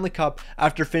Stanley Cup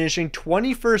after finishing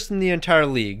 21st in the entire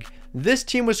league. This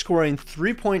team was scoring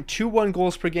 3.21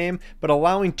 goals per game, but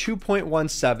allowing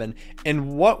 2.17.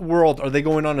 In what world are they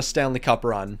going on a Stanley Cup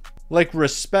run? Like,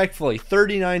 respectfully,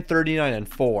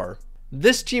 39-39-4.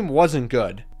 This team wasn't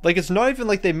good. Like, it's not even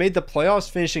like they made the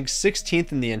playoffs, finishing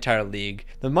 16th in the entire league.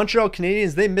 The Montreal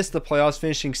Canadiens, they missed the playoffs,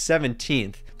 finishing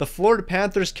 17th. The Florida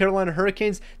Panthers, Carolina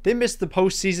Hurricanes, they missed the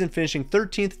postseason, finishing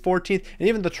 13th, 14th, and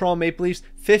even the Toronto Maple Leafs,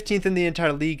 15th in the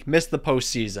entire league, missed the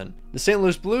postseason. The St.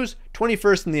 Louis Blues,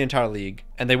 21st in the entire league,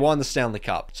 and they won the Stanley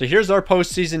Cup. So here's our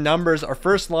postseason numbers. Our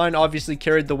first line obviously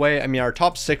carried the way. I mean, our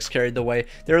top 6 carried the way.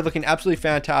 They were looking absolutely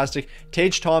fantastic.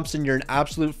 Tage Thompson, you're an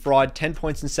absolute fraud, 10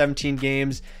 points in 17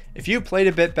 games. If you played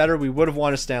a bit better, we would have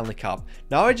won a Stanley Cup.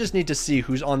 Now I just need to see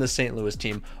who's on the St. Louis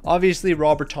team. Obviously,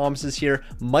 Robert Thomas is here.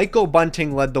 Michael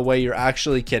Bunting led the way. You're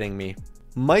actually kidding me.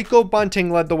 Michael Bunting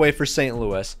led the way for St.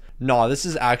 Louis. No, this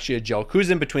is actually a joke. Who's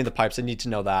in between the pipes? I need to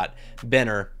know that.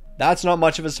 Benner. That's not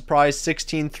much of a surprise.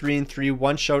 16-3-3,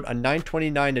 one shot, a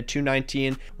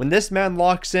 929-219. When this man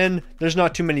locks in, there's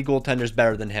not too many goaltenders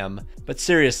better than him. But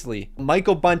seriously,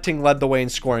 Michael Bunting led the way in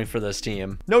scoring for this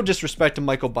team. No disrespect to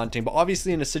Michael Bunting, but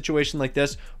obviously in a situation like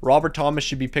this, Robert Thomas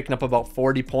should be picking up about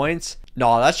 40 points.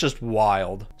 No, that's just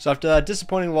wild. So after that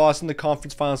disappointing loss in the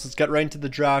conference finals, let's get right into the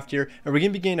draft here. And we're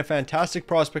going to be getting a fantastic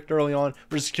prospect early on.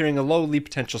 We're securing a low lead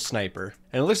potential sniper.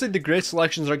 And it looks like the great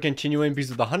selections are continuing because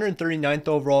with the 139th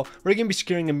overall, we're going to be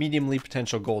securing a medium league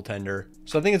potential goaltender.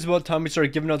 So I think it's about time we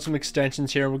start giving out some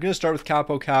extensions here. We're going to start with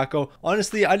Kaapo Kakko.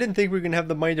 Honestly, I didn't think we were going to have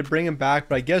the money to bring him back,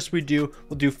 but I guess we do.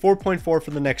 We'll do 4.4 for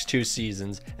the next 2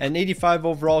 seasons. At an 85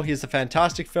 overall, he is a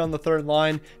fantastic fit on the third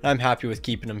line, and I'm happy with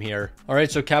keeping him here.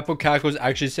 Alright, so Kaapo Kakko is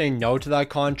actually saying no to that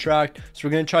contract, so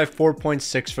we're going to try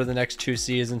 4.6 for the next 2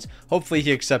 seasons. Hopefully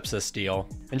he accepts this deal.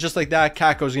 And just like that,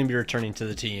 Kakko is going to be returning to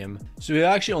the team. So we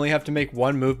actually only have to make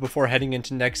one move before heading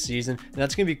into next season, and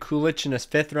that's going to be Kulich and his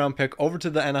 5th round pick over to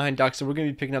the Anaheim Ducks, and we're going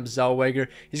to be picking up Zellweger.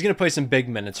 He's going to play some big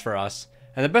minutes for us.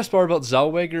 And the best part about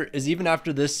Zellweger is even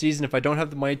after this season, if I don't have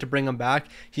the money to bring him back,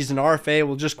 he's an RFA,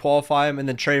 we'll just qualify him and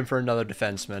then trade him for another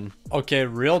defenseman. Okay,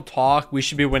 real talk, we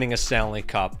should be winning a Stanley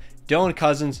Cup. Dylan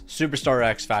Cousins, Superstar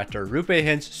X Factor. Roope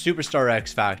Hintz, Superstar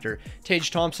X Factor.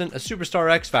 Tage Thompson, a Superstar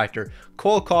X Factor.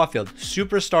 Cole Caulfield,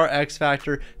 Superstar X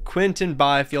Factor. Quinton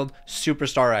Byfield,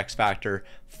 Superstar X Factor.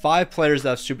 5 players that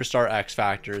have Superstar X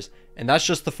Factors. And that's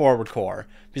just the forward core.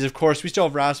 Because of course we still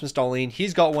have Rasmus Dahlin.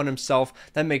 He's got one himself.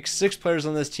 That makes 6 players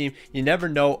on this team. You never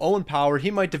know. Owen Power, he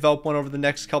might develop one over the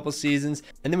next couple seasons.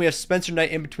 And then we have Spencer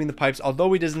Knight in between the pipes.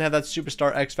 Although he doesn't have that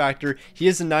Superstar X Factor, he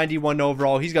is a 91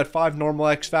 overall. He's got 5 normal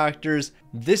X Factors.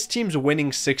 This team's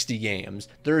winning 60 games.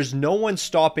 There is no one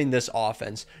stopping this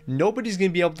offense. Nobody's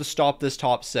going to be able to stop this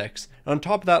top 6. And on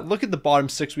top of that, look at the bottom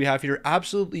 6 we have here.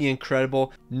 Absolutely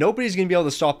incredible. Nobody's going to be able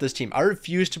to stop this team. I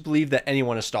refuse to believe that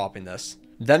anyone is stopping this.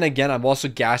 Then again, I'm also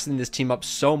gassing this team up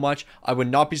so much, I would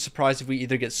not be surprised if we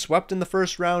either get swept in the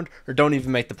first round or don't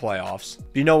even make the playoffs.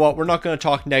 But you know what? We're not going to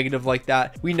talk negative like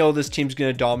that. We know this team's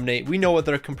going to dominate. We know what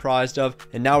they're comprised of,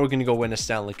 and now we're going to go win a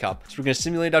Stanley Cup. So we're going to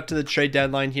simulate up to the trade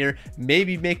deadline here,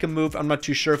 maybe make a move. I'm not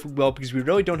too sure if we will because we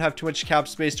really don't have too much cap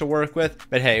space to work with,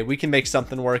 but hey, we can make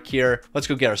something work here. Let's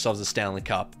go get ourselves a Stanley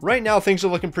Cup. Right now, things are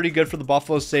looking pretty good for the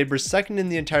Buffalo Sabres, second in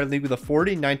the entire league with a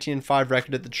 40-19-5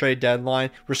 record at the trade deadline.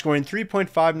 We're scoring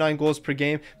 3.59 goals per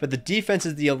game, but the defense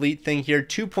is the elite thing here,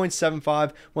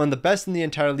 2.75, one of the best in the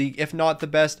entire league, if not the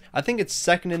best. I think it's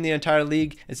second in the entire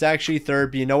league. It's actually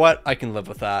third, but you know what? I can live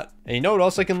with that. And you know what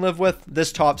else I can live with?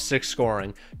 This top 6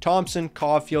 scoring. Thompson,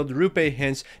 Caulfield, Rupe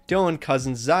Hintz, Dylan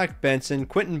Cousins, Zach Benson,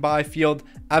 Quentin Byfield,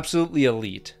 absolutely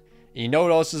elite. You know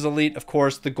what else is elite? Of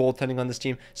course, the goaltending on this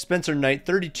team. Spencer Knight,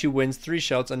 32 wins, 3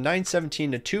 shouts, a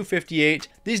 917 to 258.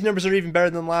 These numbers are even better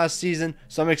than last season,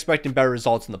 so I'm expecting better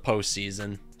results in the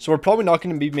postseason. So we're probably not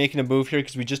going to be making a move here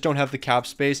because we just don't have the cap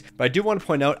space. But I do want to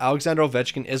point out Alexander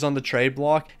Ovechkin is on the trade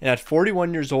block. And at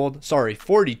 42 years old,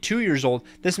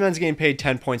 this man's getting paid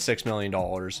 $10.6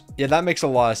 million. Yeah, that makes a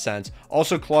lot of sense.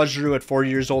 Also, Claude Giroux at 40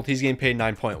 years old, he's getting paid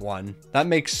 $9.1. That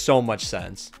makes so much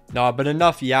sense. Nah, but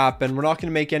enough yapping. We're not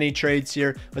going to make any trades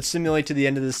here. Let's simulate to the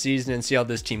end of the season and see how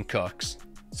this team cooks.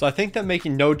 So I think that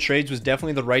making no trades was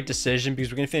definitely the right decision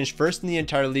because we're going to finish first in the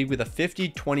entire league with a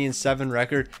 50-20-7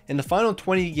 record. In the final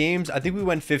 20 games, I think we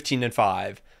went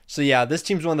 15-5. So yeah, this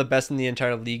team's one of the best in the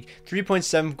entire league.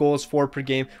 3.7 goals for per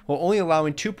game while only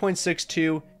allowing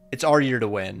 2.62. It's our year to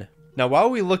win. Now, while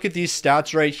we look at these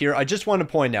stats right here, I just want to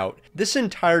point out, this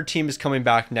entire team is coming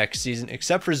back next season,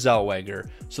 except for Zellweger.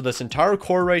 So this entire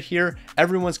core right here,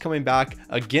 everyone's coming back.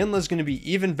 Iginla's going to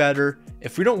be even better.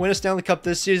 If we don't win a Stanley Cup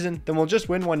this season, then we'll just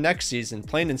win one next season,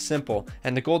 plain and simple.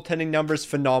 And the goaltending numbers,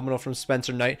 phenomenal from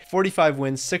Spencer Knight. 45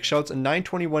 wins, 6 shouts, a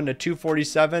 921 to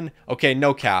 247. Okay,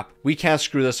 no cap. We can't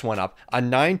screw this one up. A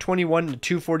 921 to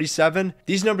 247.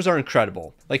 These numbers are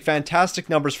incredible. Like, fantastic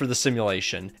numbers for the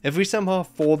simulation. If we somehow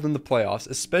fold in the playoffs,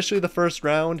 especially the first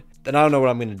round, then I don't know what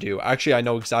I'm going to do. Actually, I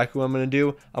know exactly what I'm going to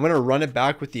do. I'm going to run it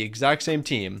back with the exact same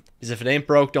team. Because if it ain't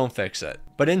broke, don't fix it.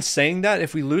 But in saying that,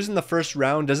 if we lose in the first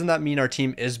round, doesn't that mean our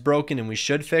team is broken and we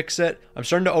should fix it? I'm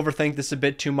starting to overthink this a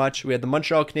bit too much. We had the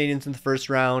Montreal Canadiens in the first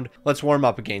round. Let's warm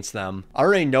up against them. I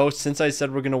already know since I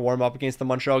said we're going to warm up against the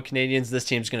Montreal Canadiens, this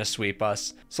team's going to sweep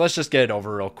us. So let's just get it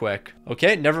over real quick.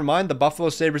 Okay, never mind. The Buffalo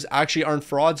Sabres actually aren't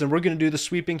frauds and we're going to do the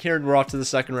sweeping here and we're off to the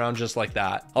second round just like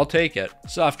that. I'll take it.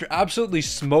 So after absolutely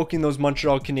smoking those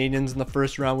Montreal Canadiens in the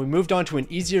first round, we moved on to an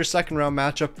easier second round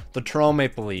matchup, the Toronto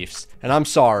Maple Leafs. And I'm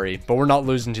sorry, but we're not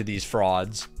losing to these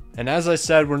frauds. And as I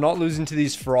said, we're not losing to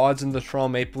these frauds in the Toronto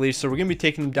Maple Leafs, so we're going to be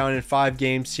taking them down in 5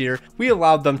 games here. We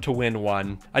allowed them to win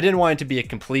 1. I didn't want it to be a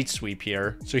complete sweep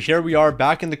here. So here we are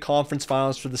back in the conference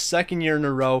finals for the second year in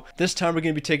a row. This time we're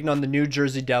going to be taking on the New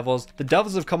Jersey Devils. The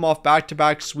Devils have come off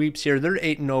back-to-back sweeps here. They're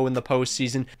 8-0 in the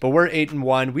postseason, but we're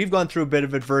 8-1. We've gone through a bit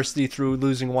of adversity through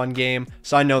losing 1 game,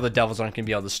 so I know the Devils aren't going to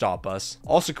be able to stop us.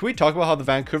 Also, can we talk about how the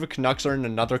Vancouver Canucks are in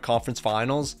another conference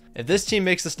finals? If this team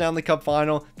makes the Stanley Cup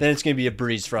final, then it's going to be a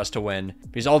breeze for us to win,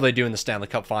 because all they do in the Stanley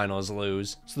Cup final is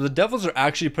lose. So the Devils are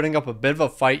actually putting up a bit of a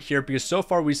fight here, because so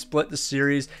far we split the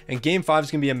series, and Game 5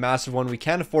 is going to be a massive one. We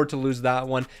can't afford to lose that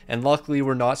one, and luckily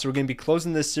we're not, so we're going to be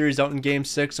closing this series out in Game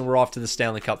 6, and we're off to the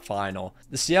Stanley Cup final.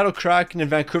 The Seattle Kraken and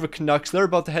Vancouver Canucks, they're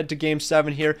about to head to Game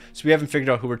 7 here, so we haven't figured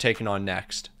out who we're taking on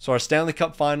next. So our Stanley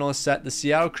Cup final is set, the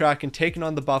Seattle Kraken taking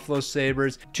on the Buffalo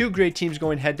Sabres. 2 great teams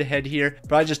going head-to-head here,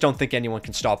 but I just don't think anyone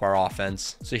can stop our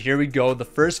offense. So here we go, the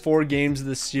first 4 games of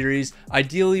the series.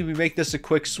 Ideally, we make this a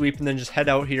quick sweep and then just head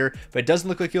out here, but it doesn't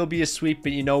look like it'll be a sweep.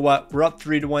 But you know what? We're up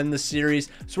 3-1 in the series,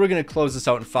 so we're going to close this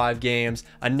out in 5 games.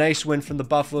 A nice win from the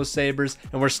Buffalo Sabres,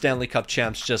 and we're Stanley Cup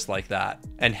champs just like that.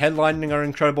 And headlining our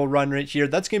incredible run right here,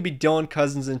 that's going to be Dylan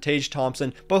Cousins and Tage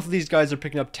Thompson. Both of these guys are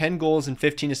picking up 10 goals and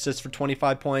 15 assists for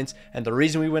 25 points, and the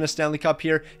reason we win a Stanley Cup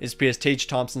here is because Tage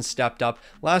Thompson stepped up.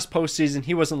 Last postseason,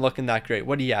 he wasn't looking that great.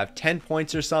 What do you have, 10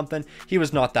 points or something? He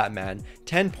was not that man.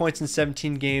 10 points in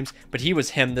 17 games, but he was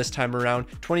him this time around.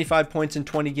 25 points in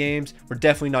 20 games. We're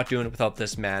definitely not doing it without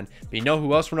this man. But you know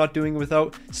who else we're not doing it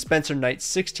without? Spencer Knight,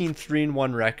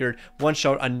 16-3-1 record. 1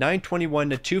 shot, a 921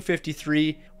 to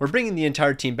 253. we're bringing the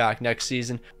entire team back next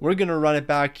season. We're going to run it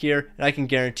back here, and I can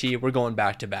guarantee we're going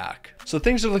back to back. So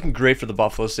things are looking great for the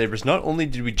Buffalo Sabres. Not only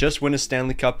did we just win a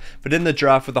Stanley Cup, but in the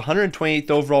draft with the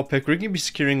 128th overall pick, we're going to be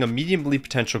securing a medium elite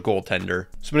potential goaltender.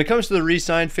 So when it comes to the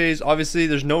re-sign phase, obviously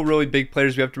there's no really big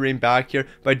players we have to bring back here,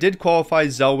 but I did qualify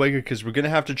Zellweger because we're going to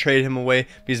have to trade him away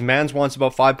because Mans wants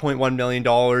about $5.1 million.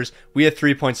 We have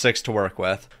 3.6 to work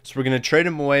with. So we're going to trade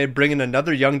him away, bring in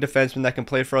another young defenseman that can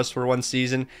play for us for one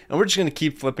season, and we're just going to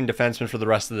keep flipping defensemen for the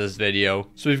rest of this video.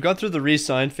 So we've got through the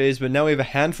re-sign phase, but now we have a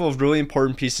handful of really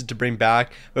important pieces to bring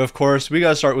back. But of course, we got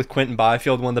to start with Quinton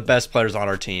Byfield, one of the best players on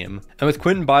our team. And with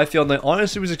Quinton Byfield, I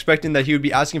honestly was expecting that he would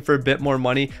be asking for a bit more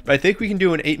money, but I think we can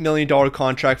do an $8 million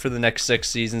contract for the next 6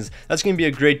 seasons. That's going to be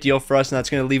a great deal for us, and that's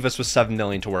going to leave us with $7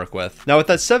 million to work with. Now with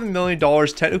that $7 million,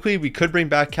 technically we could bring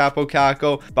back Capo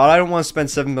Caco, but I don't want to spend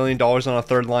 $7 million on a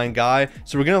third line guy,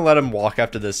 so we're going to let him walk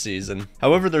after this season.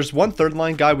 However, there's one third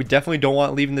line guy we definitely don't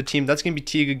want leaving the team. That's going to be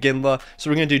Tiga Ginla, so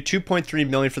we're going to do $2.3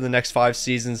 million for the next 5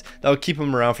 seasons. That will keep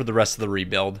him around for the rest of the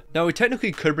rebuild. Now we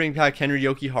technically could bring back Henry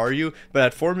Jokiharju, but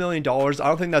at $4 million, I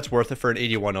don't think that's worth it for an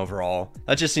 81 overall.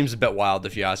 That just seems a bit wild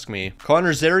if you ask me.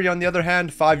 Connor Zary on the other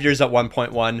hand, 5 years at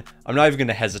 1.1. I'm not even going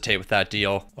to hesitate with that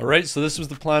deal. Alright, so this was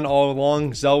the plan all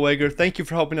along. Zellweger, thank you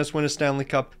for helping us win a Stanley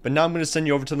Cup, but now I'm going to send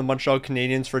you over to the Montreal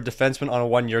Canadiens for a defenseman on a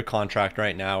 1-year contract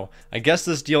right now. I guess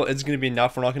this deal is going to be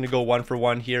enough. We're not going to go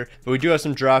 1-for-1 here, but we do have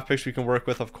some draft picks we can work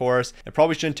with, of course. It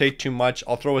probably shouldn't take too much.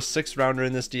 I'll throw a 6th rounder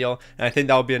in this deal, and I think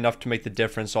that will be enough to make the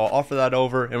difference. So I'll offer that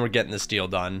over, and we're getting this deal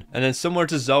done. And then similar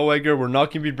to Zellweger, we're not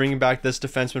going to be bringing back this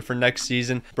defenseman for next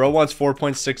season. Bro wants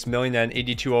 $4.6 million and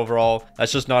 82 overall.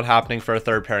 That's just not happening for a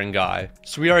third pairing guy.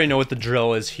 So we already know what the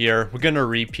drill is here. We're going to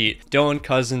repeat. Dylan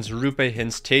Cousins, Roope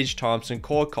Hintz, Tage Thompson,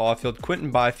 Cole Caulfield,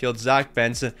 Quinton Byfield, Zach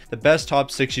Benson. The best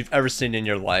top 6 you've ever seen in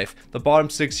your life. The bottom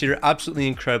 6 here, absolutely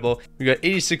incredible. We got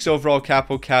 86 overall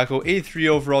Capo Caco, 83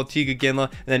 overall Tiga Ginla,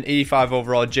 and then 85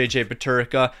 overall JJ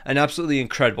Peturka. An absolutely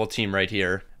incredible team right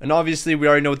here. And obviously, we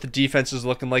already know what the defense is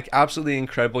looking like. Absolutely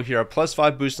incredible here. A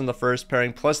 +5 boost on the first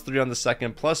pairing, +3 on the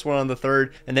second, +1 on the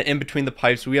third, and then in between the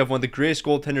pipes, we have one of the greatest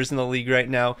goaltenders in the league right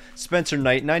now, Spencer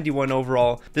Knight, 91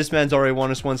 overall. This man's already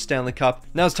won us one Stanley Cup.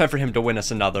 Now it's time for him to win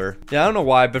us another. Yeah, I don't know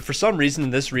why, but for some reason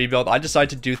in this rebuild, I decided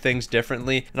to do things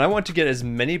differently, and I want to get as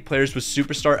many players with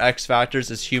superstar X factors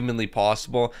as humanly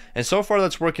possible. And so far,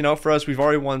 that's working out for us. We've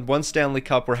already won one Stanley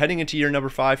Cup. We're heading into year number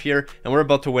 5 here, and we're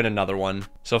about to win another one.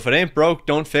 So if it ain't broke,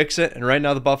 don't fix it. And right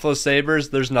now, the Buffalo Sabres,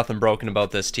 there's nothing broken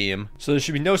about this team. So there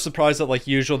should be no surprise that, like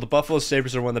usual, the Buffalo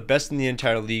Sabres are one of the best in the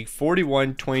entire league,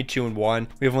 41, 22, and 1.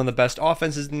 We have one of the best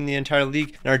offenses in the entire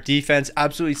league, and our defense,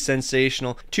 absolutely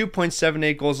sensational.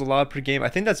 2.78 goals allowed per game. I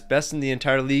think that's best in the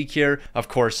entire league here. Of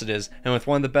course it is. And with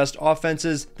one of the best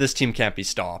offenses, this team can't be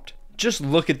stopped. Just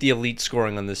look at the elite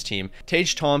scoring on this team.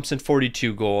 Tage Thompson,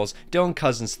 42 goals. Dylan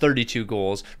Cousins, 32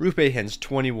 goals. Roope Hintz,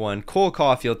 21. Cole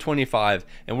Caulfield, 25.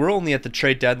 And we're only at the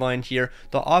trade deadline here.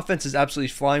 The offense is absolutely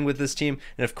flying with this team.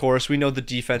 And of course, we know the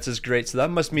defense is great. So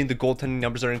that must mean the goaltending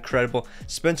numbers are incredible.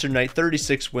 Spencer Knight,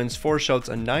 36 wins, 4 shouts,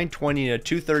 a 920 and a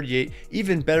 238.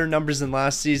 Even better numbers than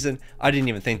last season. I didn't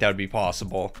even think that would be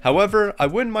possible. However, I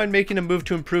wouldn't mind making a move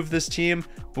to improve this team.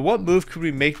 But what move could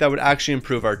we make that would actually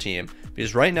improve our team?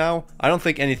 Because right now, I don't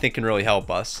think anything can really help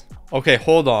us. Okay,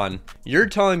 hold on. You're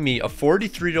telling me a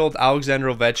 43-year-old Alexander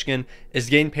Ovechkin is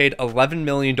getting paid $11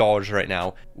 million right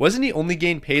now. Wasn't he only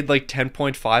getting paid like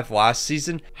 10.5 last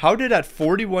season? How did at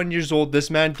 41 years old this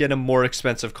man get a more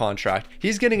expensive contract?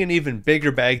 He's getting an even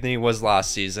bigger bag than he was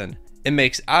last season. It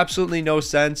makes absolutely no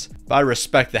sense, but I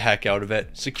respect the heck out of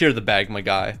it. Secure the bag, my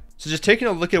guy. So just taking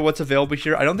a look at what's available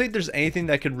here, I don't think there's anything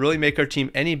that could really make our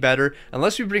team any better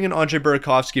unless we bring in Andre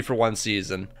Burakovsky for one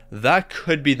season. That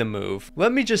could be the move.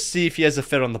 Let me just see if he has a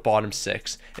fit on the bottom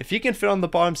 6. If he can fit on the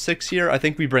bottom 6 here, I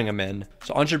think we bring him in.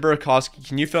 So Andre Burakovsky,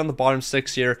 can you fit on the bottom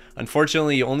 6 here?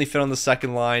 Unfortunately, you only fit on the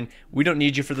second line. We don't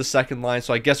need you for the second line,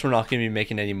 so I guess we're not going to be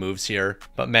making any moves here.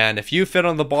 But man, if you fit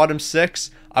on the bottom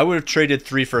 6, I would have traded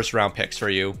 3 first-round picks for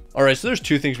you. Alright, so there's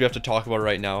 2 things we have to talk about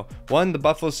right now. One, the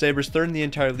Buffalo Sabres, 3rd in the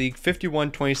entire league,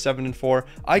 51, 27, and 4.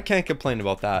 I can't complain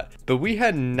about that. But we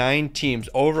had 9 teams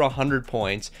over 100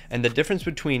 points, and the difference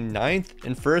between 9th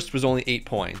and 1st was only 8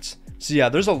 points. So yeah,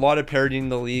 there's a lot of parity in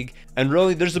the league, And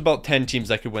really, there's about 10 teams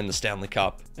that could win the Stanley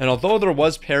Cup. And although there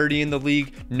was parity in the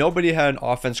league, nobody had an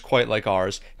offense quite like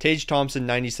ours. Tage Thompson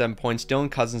 97 points, Dylan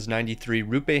Cousins 93,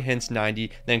 Roope Hintz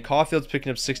 90, then Caulfield's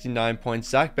picking up 69 points,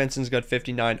 Zach Benson's got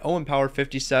 59, Owen Power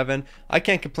 57. I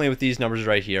can't complain with these numbers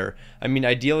right here. I mean,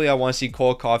 ideally I want to see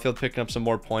Cole Caulfield picking up some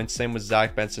more points, same with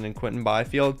Zach Benson and Quentin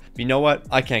Byfield. But you know what?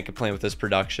 I can't complain with this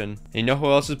production. And you know who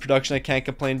else's production I can't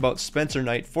complain about? Spencer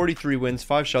Knight, 43 wins,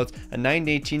 5 shots, a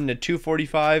 918 and a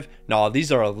 245. Nah,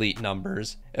 these are elite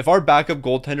numbers. If our backup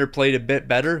goaltender played a bit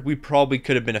better, we probably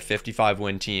could have been a 55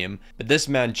 win team. But this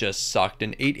man just sucked.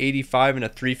 An 885 and a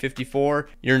 354.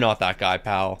 You're not that guy,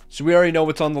 pal. So we already know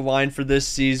what's on the line for this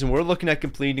season. We're looking at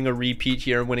completing a repeat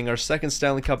here and winning our second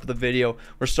Stanley Cup of the video.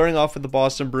 We're starting off with the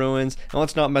Boston Bruins. And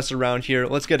let's not mess around here.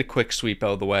 Let's get a quick sweep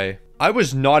out of the way. I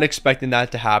was not expecting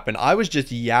that to happen. I was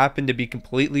just yapping, to be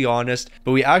completely honest,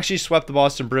 but we actually swept the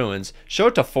Boston Bruins. Shout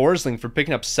out to Forsling for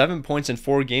picking up 7 points in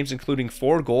 4 games, including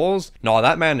 4 goals. Nah,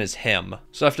 that man is him.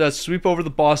 So after that sweep over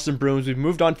the Boston Bruins, we've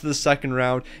moved on to the second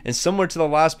round, and similar to the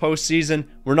last postseason,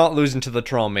 we're not losing to the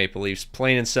Toronto Maple Leafs,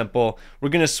 plain and simple. We're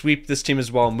going to sweep this team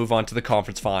as well and move on to the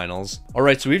conference finals.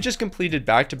 Alright, so we've just completed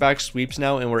back-to-back sweeps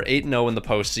now, and we're 8-0 in the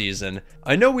postseason.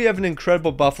 I know we have an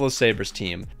incredible Buffalo Sabres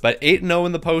team, but 8-0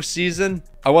 in the postseason?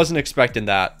 I wasn't expecting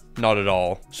that. Not at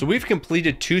all. So we've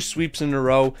completed 2 sweeps in a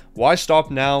row. Why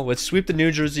stop now? Let's sweep the New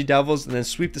Jersey Devils and then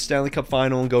sweep the Stanley Cup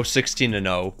final and go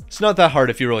 16-0. It's not that hard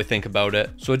if you really think about it.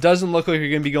 So it doesn't look like you're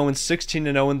going to be going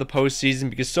 16-0 in the postseason,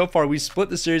 because so far we split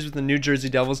the series with the New Jersey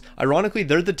Devils. Ironically,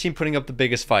 they're the team putting up the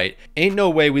biggest fight. Ain't no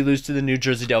way we lose to the New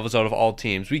Jersey Devils out of all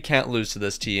teams. We can't lose to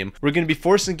this team. We're going to be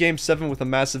forced in Game 7 with a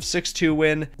massive 6-2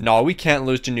 win. No, we can't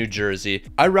lose to New Jersey.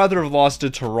 I'd rather have lost to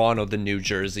Toronto than New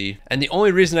Jersey. And the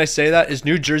only reason I say that is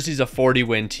New Jersey's a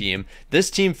 40-win team. This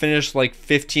team finished like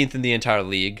 15th in the entire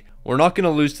league. We're not going to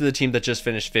lose to the team that just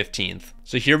finished 15th.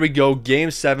 So here we go, Game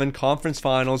 7, Conference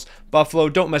Finals. Buffalo,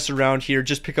 don't mess around here.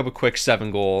 Just pick up a quick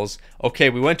 7 goals. Okay,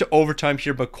 we went to overtime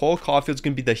here, but Cole Caulfield's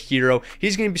going to be the hero.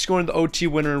 He's going to be scoring the OT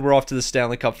winner, and we're off to the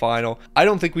Stanley Cup Final. I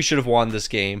don't think we should have won this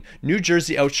game. New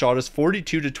Jersey outshot us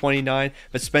 42-29,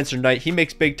 but Spencer Knight, he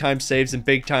makes big-time saves in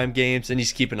big-time games, and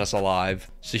he's keeping us alive.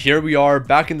 So here we are,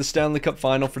 back in the Stanley Cup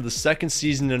Final for the second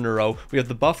season in a row. We have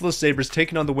the Buffalo Sabres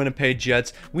taking on the Winnipeg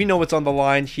Jets. We know what's on the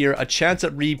line here, a chance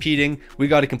at repeating. We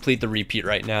got to complete the repeat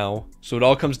right now. So it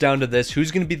all comes down to this: who's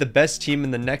going to be the best team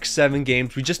in the next 7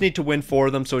 games? We just need to win 4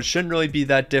 of them, so it shouldn't really be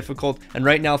that difficult. And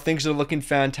right now things are looking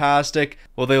fantastic.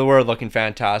 Well, they were looking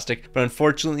fantastic, but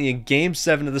unfortunately in Game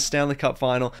 7 of the Stanley Cup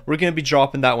Final, we're going to be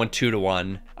dropping that one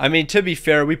 2-1. I mean, to be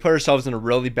fair, we put ourselves in a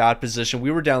really bad position. We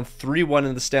were down 3-1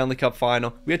 in the Stanley Cup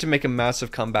Final. We had to make a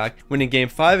massive comeback. Winning Game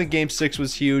 5 and Game 6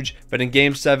 was huge, but in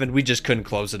Game 7 we just couldn't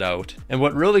close it out. And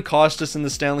what really cost us in the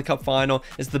Stanley Cup Final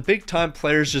is the big time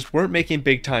players just weren't making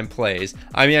big time plays.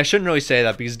 I mean, I shouldn't really say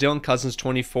that, because Dylan Cousins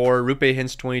 24, Roope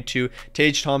Hintz 22,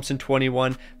 Tage Thompson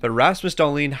 21, but Rasmus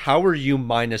Dahlin, how are you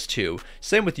 -2?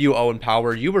 Same with you, Owen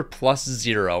Power. You were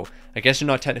 +0. I guess you're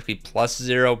not technically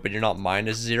 +0, but you're not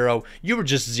 -0. You were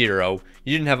just 0.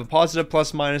 You didn't have a positive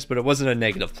plus-minus, but it wasn't a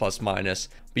negative plus-minus.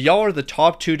 But y'all are the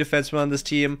top 2 defensemen on this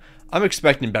team. I'm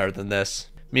expecting better than this.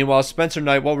 Meanwhile, Spencer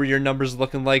Knight, what were your numbers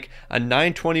looking like? A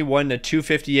 921 and a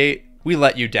 258. We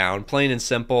let you down, plain and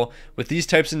simple. With these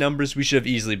types of numbers, we should have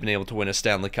easily been able to win a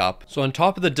Stanley Cup. So on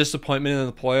top of the disappointment in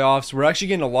the playoffs, we're actually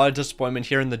getting a lot of disappointment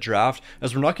here in the draft,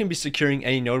 as we're not going to be securing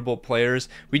any notable players.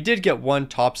 We did get one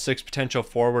top 6 potential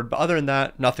forward, but other than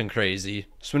that, nothing crazy.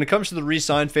 So when it comes to the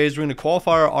re-sign phase, we're going to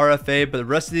qualify our RFA, but the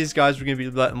rest of these guys we're going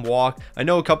to be letting walk. I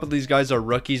know a couple of these guys are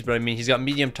rookies, but I mean, he's got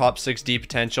medium top 6D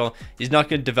potential. He's not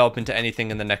going to develop into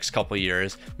anything in the next couple of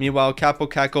years. Meanwhile, Capo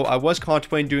Caco, I was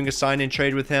contemplating doing a sign-in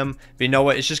trade with him, but you know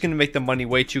what? It's just going to make the money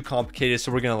way too complicated,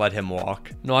 so we're going to let him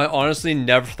walk. No, I honestly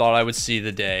never thought I would see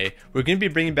the day. We're going to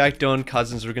be bringing back Dylan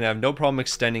Cousins. We're going to have no problem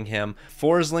extending him.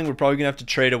 Forsling, we're probably going to have to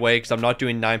trade away, because I'm not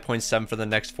doing 9.7 for the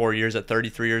next 4 years at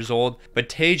 33 years old. But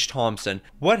Tage Thompson,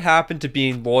 what happened to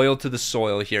being loyal to the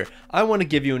soil here? I want to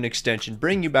give you an extension,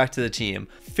 bring you back to the team.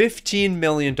 $15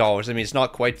 million. I mean, it's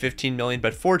not quite 15 million,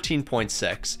 but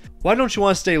 14.6. Why don't you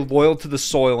want to stay loyal to the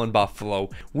soil in Buffalo?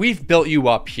 We've built you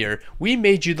up here. We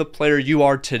made you the player you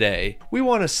are today. We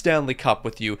won a Stanley Cup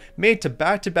with you, made to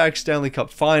back-to-back Stanley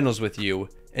Cup finals with you.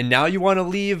 And now you want to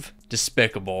leave?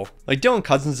 Despicable. Like, Dylan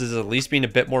Cousins is at least being a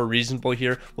bit more reasonable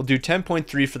here. We'll do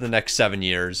 10.3 for the next 7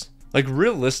 years. Like,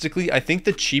 realistically, I think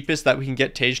the cheapest that we can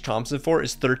get Tage Thompson for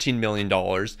is $13 million.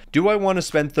 Do I want to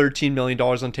spend $13 million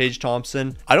on Tage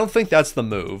Thompson? I don't think that's the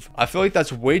move. I feel like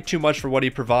that's way too much for what he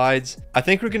provides. I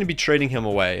think we're going to be trading him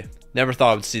away. Never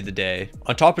thought I would see the day.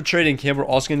 On top of trading him, we're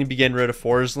also going to be getting rid of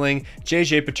Forsling.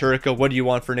 JJ Peterka, what do you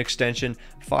want for an extension?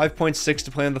 5.6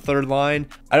 to play on the third line.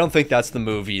 I don't think that's the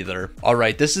move either. All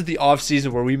right, this is the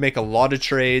offseason where we make a lot of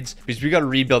trades because we got to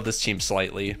rebuild this team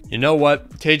slightly. You know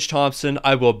what? Tage Thompson,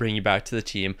 I will bring you back to the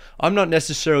team. I'm not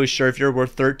necessarily sure if you're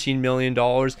worth $13 million,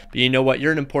 but you know what?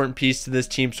 You're an important piece to this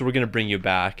team, so we're going to bring you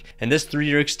back. And this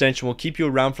 3-year extension will keep you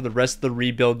around for the rest of the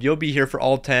rebuild. You'll be here for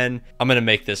all 10. I'm going to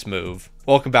make this move.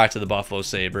 Welcome back to the Buffalo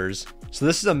Sabres. So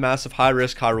this is a massive high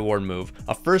risk, high reward move.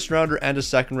 A first rounder and a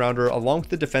second rounder along with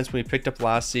the defenseman we picked up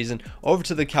last season over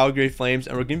to the Calgary Flames,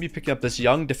 and we're going to be picking up this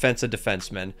young defensive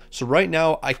defenseman. So right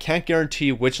now I can't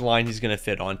guarantee which line he's going to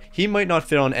fit on. He might not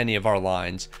fit on any of our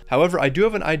lines. However, I do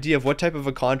have an idea of what type of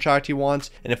a contract he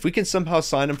wants, and if we can somehow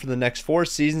sign him for the next 4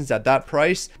 seasons at that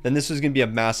price, then this is going to be a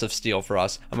massive steal for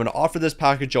us. I'm going to offer this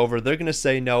package over. They're going to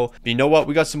say no, but you know what?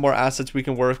 We got some more assets we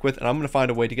can work with, and I'm going to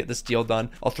find a way to get this deal done.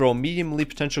 I'll throw a medium elite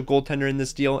potential goaltender in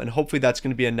this deal, and hopefully that's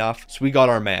going to be enough. So we got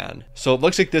our man. So it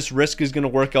looks like this risk is going to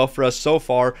work out for us so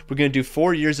far. We're going to do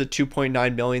 4 years at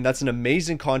 $2.9 million. That's an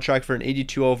amazing contract for an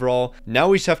 82 overall. Now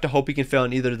we just have to hope he can fit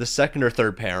on either the second or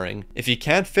third pairing. If he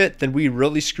can't fit, then we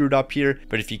really screwed up here,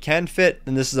 but if he can fit,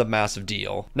 then this is a massive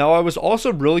deal. Now I was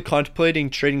also really contemplating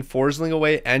trading Forsling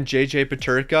away and JJ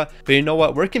Peterka, but you know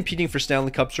what? We're competing for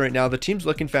Stanley Cups right now. The team's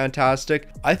looking fantastic.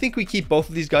 I think we keep both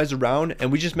of these guys around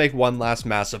and we just make one last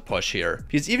massive push here,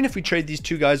 because even if we trade these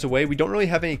 2 guys away, we don't really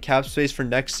have any cap space for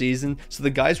next season. So the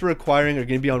guys we're acquiring are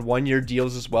going to be on 1-year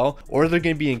deals as well, or they're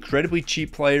going to be incredibly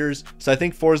cheap players. So I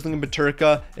think Forsling and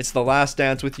Peterka, it's the last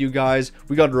dance with you guys.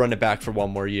 We got to run it back for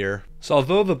 1 more year. So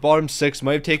although the bottom 6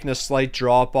 might have taken a slight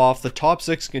drop off, the top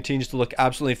 6 continues to look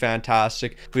absolutely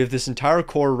fantastic. We have this entire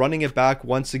core running it back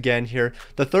once again here.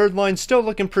 The third line still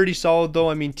looking pretty solid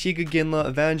though. I mean, Tiga Ginla,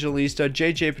 Evangelista,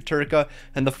 JJ Peterka,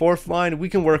 and the fourth line, we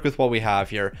can work with what we have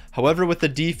here. However, with the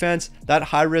defense, that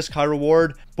high risk, high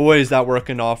reward, boy is that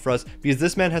working off for us, because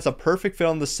this man has a perfect fit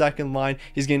on the second line.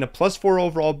 He's getting a +4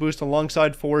 overall boost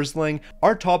alongside Forsling.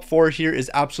 Our top 4 here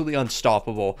is absolutely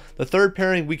unstoppable. The third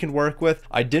pairing we can work with.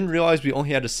 I didn't realize we only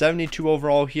had a 72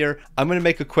 overall here. I'm going to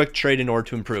make a quick trade in order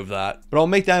to improve that, but I'll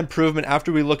make that improvement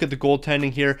after we look at the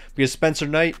goaltending here, because Spencer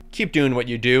Knight, keep doing what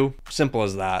you do. Simple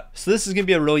as that. So this is going to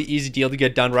be a really easy deal to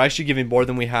get done. We're actually giving more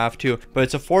than we have to, but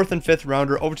it's a 4th and 5th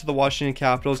rounder over to the Washington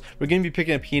Capitals. We're going to be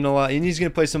picking up Heinola, and he's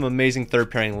going to play some amazing third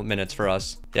pairing minutes for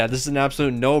us. Yeah, this is an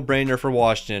absolute no-brainer for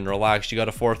Washington. Relax, you got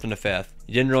a 4th and a 5th.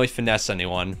 You didn't really finesse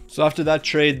anyone. So after that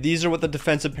trade, these are what the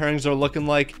defensive pairings are looking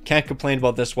like. Can't complain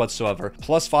about this whatsoever.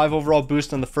 +5 overall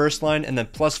boost on the first line and then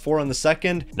 +4 on the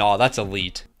second. Nah, that's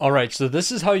elite. Alright, so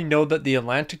this is how you know that the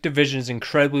Atlantic Division is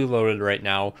incredibly loaded right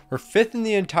now. We're 5th in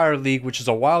the entire league, which is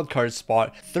a wild card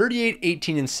spot, 38,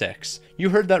 18, and 6. You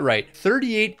heard that right.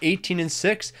 38, 18, and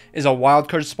 6 is a wild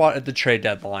card spot at the trade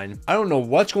deadline. I don't know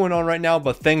what's going on right now,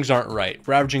 but things aren't right.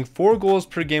 We're averaging 4 goals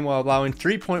per game while allowing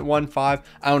 3.15.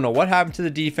 I don't know what happened to the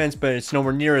defense, but it's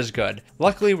nowhere near as good.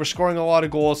 Luckily, we're scoring a lot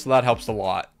of goals, so that helps a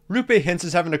lot. Roope Hintz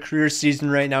is having a career season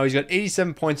right now. He's got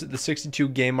 87 points at the 62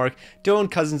 game mark. Dylan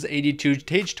Cousins 82,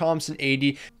 Tage Thompson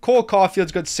 80, Cole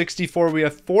Caulfield's got 64. We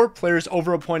have 4 players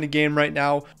over a point a game right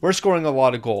now. We're scoring a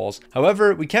lot of goals.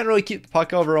 However, we can't really keep the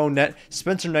puck out of our own net.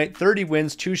 Spencer Knight 30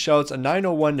 wins, 2 shouts, a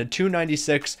 901 to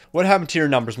 296. What happened to your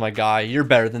numbers, my guy? You're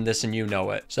better than this and you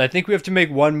know it. So I think we have to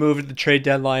make one move at the trade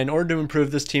deadline in order to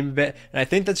improve this team a bit, and I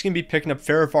think that's going to be picking up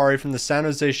Faravari from the San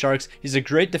Jose Sharks. He's a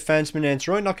great defenseman and it's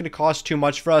really not going to cost too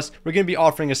much for us. We're going to be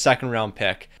offering a 2nd round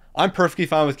pick. I'm perfectly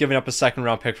fine with giving up a 2nd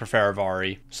round pick for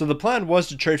Faravari. So the plan was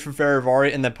to trade for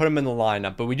Faravari and then put him in the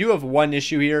lineup, but we do have one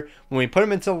issue here. When we put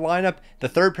him into the lineup, the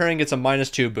third pairing gets a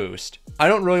 -2 boost. I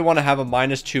don't really want to have a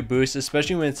 -2 boost,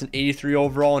 especially when it's an 83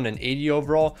 overall and an 80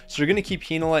 overall. So we're going to keep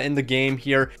Heinola in the game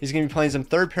here. He's going to be playing some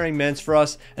third pairing minutes for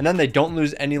us, and then they don't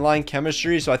lose any line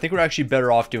chemistry, so I think we're actually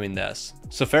better off doing this.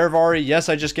 So Faravari, yes,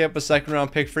 I just gave up a 2nd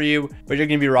round pick for you, but you're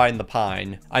going to be riding the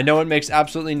pine. I know it makes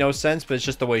absolutely no sense, but it's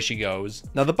just the way she goes.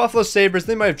 Now the Buffalo Sabres,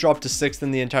 they might have dropped to 6th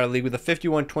in the entire league with a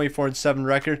 51, 24, and 7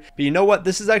 record, but you know what?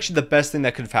 This is actually the best thing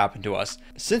that could have happened to us.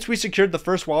 Since we secured the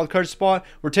first wildcard spot,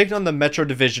 we're taking on the Metro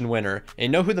Division winner. And you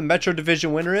know who the Metro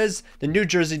Division winner is? The New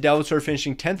Jersey Devils, who are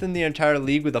finishing 10th in the entire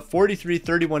league with a 43,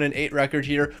 31, and 8 record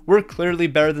here. We're clearly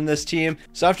better than this team,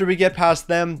 so after we get past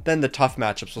them, then the tough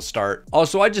matchups will start.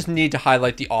 Also, I just need to highlight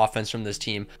highlight the offense from this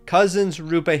team. Cousins,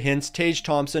 Rupe Hintz, Tage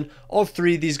Thompson, all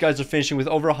three of these guys are finishing with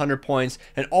over 100 points,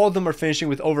 and all of them are finishing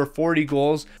with over 40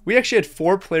 goals. We actually had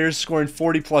 4 players scoring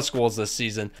 40 plus goals this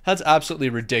season. That's absolutely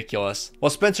ridiculous.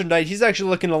 While Spencer Knight, he's actually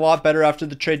looking a lot better after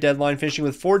the trade deadline, finishing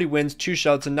with 40 wins, 2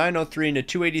 shouts, a 903 and a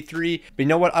 283. But you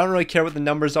know what? I don't really care what the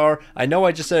numbers are. I know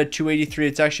I just said a 283.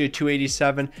 It's actually a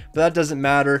 287, but that doesn't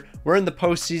matter. We're in the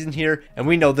postseason here, and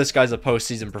we know this guy's a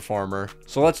postseason performer.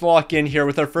 So let's lock in here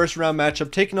with our first round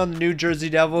matchup, taking on the New Jersey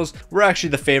Devils. We're actually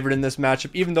the favorite in this matchup,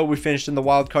 even though we finished in the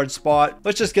wild card spot.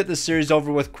 Let's just get this series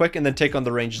over with quick and then take on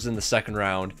the Rangers in the second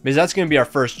round, because that's going to be our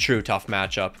first true tough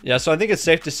matchup. Yeah, so I think it's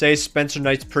safe to say Spencer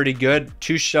Knight's pretty good.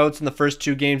 2 shouts in the first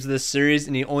 2 games of this series,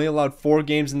 and he only allowed 4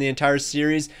 games in the entire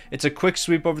series. It's a quick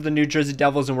sweep over the New Jersey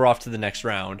Devils, and we're off to the next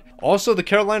round. Also, the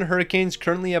Carolina Hurricanes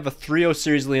currently have a 3-0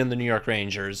 series lead on the New York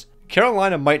Rangers.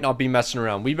 Carolina might not be messing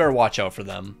around. We better watch out for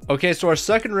them. Okay, so our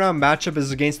second round matchup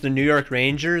is against the New York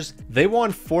Rangers. They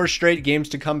won 4 straight games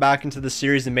to come back into the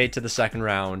series and made it to the second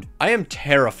round. I am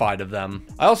terrified of them.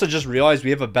 I also just realized we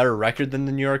have a better record than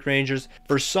the New York Rangers.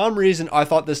 For some reason, I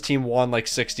thought this team won like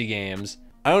 60 games.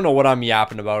 I don't know what I'm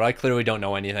yapping about. I clearly don't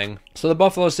know anything. So the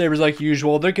Buffalo Sabres, like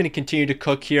usual, they're going to continue to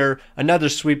cook here. Another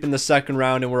sweep in the second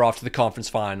round, and we're off to the conference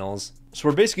finals. So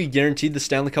we're basically guaranteed the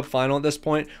Stanley Cup final at this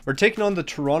point. We're taking on the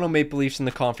Toronto Maple Leafs in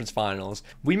the conference finals.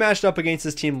 We matched up against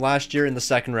this team last year in the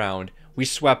second round. We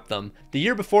swept them. The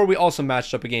year before, we also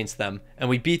matched up against them, and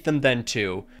we beat them then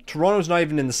too. Toronto's not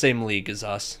even in the same league as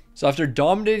us. So after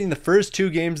dominating the first 2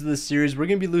 games of this series, we're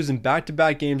going to be losing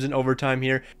back-to-back games in overtime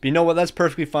here. But you know what? That's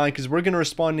perfectly fine, because we're going to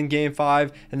respond in Game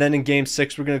 5, and then in Game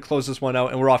 6, we're going to close this one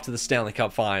out, and we're off to the Stanley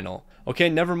Cup final. Okay,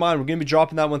 never mind. We're going to be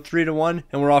dropping that one 3-1,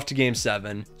 and we're off to Game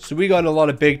 7. So we got a lot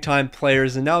of big-time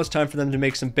players, and now it's time for them to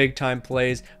make some big-time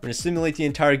plays. We're going to simulate the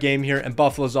entire game here, and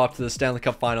Buffalo's off to the Stanley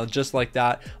Cup final just like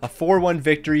that. A 4-1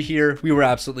 victory here. We were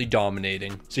absolutely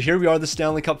dominating. So here we are, the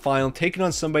Stanley Cup final, taking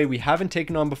on somebody we haven't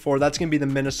taken on before. That's going to be the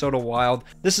Minnesota Wild.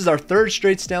 This is our 3rd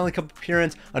straight Stanley Cup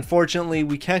appearance. Unfortunately,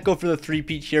 we can't go for the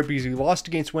three-peat here because we lost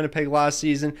against Winnipeg last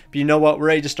season. But you know what? We're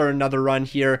ready to start another run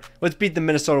here. Let's beat the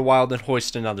Minnesota Wild and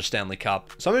hoist another Stanley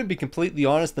Cup. So I'm going to be completely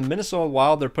honest, the Minnesota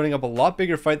Wild, they're putting up a lot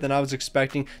bigger fight than I was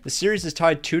expecting. The series is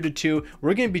tied 2-2.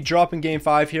 We're going to be dropping Game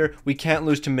 5 here. We can't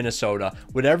lose to Minnesota.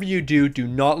 Whatever you do, do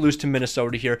not lose to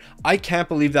Minnesota here. I can't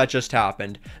believe that just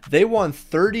happened. They won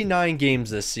 39 games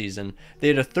this season. They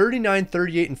had a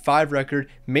 39-38-5 record,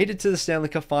 made it to the Stanley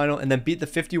Cup final, and then beat the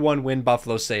 51-win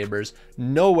Buffalo Sabres.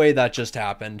 No way that just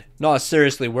happened. No,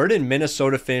 seriously, where did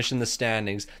Minnesota finish in the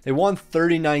standings? They won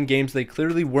 39 games. They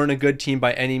clearly weren't a good team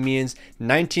by any means.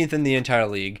 19th in the entire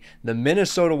league. The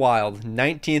Minnesota Wild,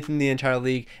 19th in the entire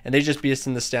league, and they just beat us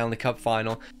in the Stanley Cup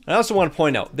final. I also want to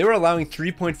point out, they were allowing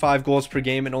 3.5 goals per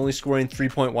game and only scoring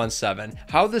 3.17.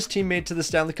 How this team made to the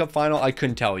Stanley Cup final, I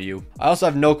couldn't tell you. I also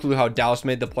have no clue how Dallas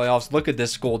made the playoffs. Look at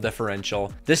this goal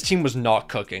differential. This team was not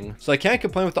cooking. So I can't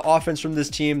complain with the offense from this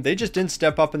team. They just didn't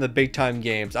step up in the big time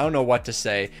games. I don't know what to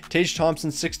say. Tage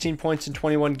Thompson, 16 points in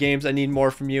 21 games. I need more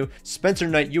from you. Spencer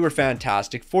Knight, you were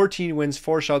fantastic. 14 wins,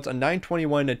 4 shots, a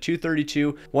 921, a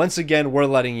 232. Once again, we're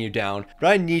letting you down. But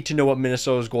I need to know what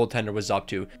Minnesota's goaltender was up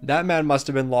to. That man must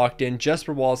have been locked in.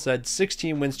 Jesper Wall said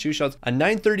 16 wins, 2 shots, a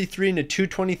 933 and a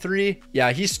 223.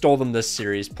 Yeah, he stole them this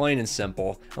series, plain and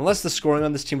simple. Unless the scoring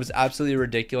on this team was absolutely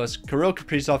ridiculous. Kirill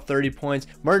Kaprizov, 30 points.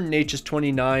 Martin H is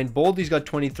 29. Boldy's got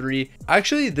 23.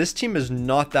 Actually, this team is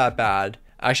not that bad.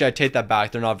 Actually, I take that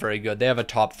back. They're not very good. They have a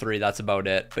top 3. That's about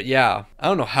it. But yeah, I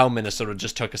don't know how Minnesota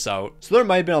just took us out. So there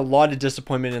might have been a lot of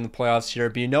disappointment in the playoffs here.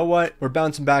 But you know what? We're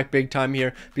bouncing back big time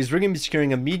here because we're going to be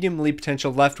securing a medium elite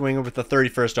potential left winger with the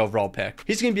 31st overall pick.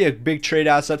 He's going to be a big trade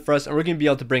asset for us, and we're going to be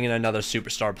able to bring in another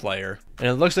superstar player. And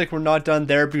it looks like we're not done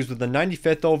there because with the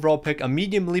 95th overall pick, a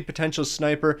medium elite potential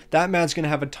sniper, that man's going to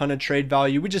have a ton of trade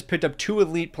value. We just picked up 2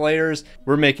 elite players.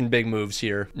 We're making big moves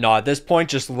here. No, at this point,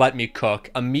 just let me cook.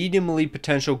 A medium elite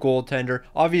potential goaltender.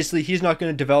 Obviously, he's not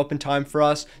going to develop in time for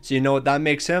us. So you know what that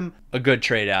makes him? A good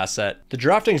trade asset. The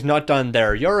drafting's not done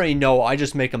there. You already know I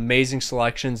just make amazing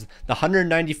selections. The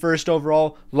 191st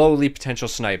overall, low elite potential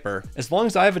sniper. As long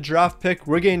as I have a draft pick,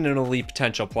 we're getting an elite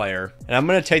potential player. And I'm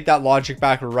going to take that logic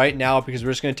back right now because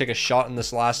we're just going to take a shot in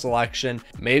this last selection.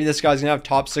 Maybe this guy's going to have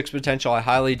top 6 potential. I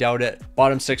highly doubt it.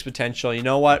 Bottom 6 potential. You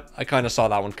know what? I kind of saw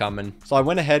that one coming. So I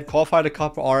went ahead, qualified a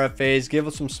couple RFAs, gave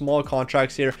us some small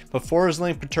contracts here. But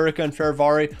Forsling, Paterka, and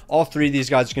Ferravari, all 3 of these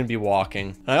guys are going to be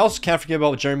walking. And I also can't forget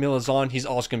about Jeremy Lazon. He's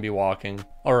also going to be walking.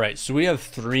 All right, so we have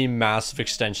 3 massive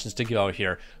extensions to give out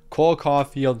here. Cole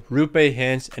Caulfield, Rupe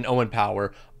Hintz, and Owen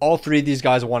Power. All 3 of these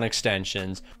guys want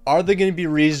extensions. Are they going to be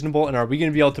reasonable, and are we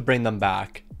going to be able to bring them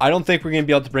back? I don't think we're going to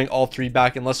be able to bring all 3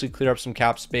 back unless we clear up some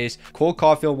cap space. Cole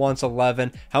Caulfield wants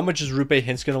 11. How much is Roope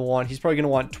Hintz going to want? He's probably going to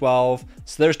want 12.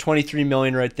 So there's 23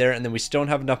 million right there. And then we still don't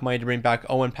have enough money to bring back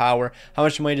Owen Power. How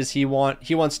much money does he want?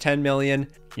 He wants 10 million.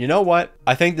 You know what?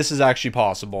 I think this is actually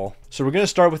possible. So we're going to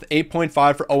start with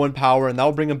 8.5 for Owen Power, and that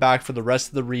will bring him back for the rest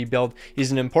of the rebuild.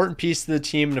 He's an important piece to the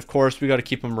team, and of course, we got to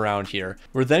keep him around here.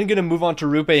 We're then going to move on to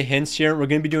Roope Hintz here. We're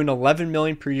going to be doing 11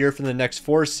 million per year for the next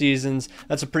 4 seasons.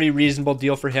 That's a pretty reasonable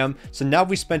deal for him. So now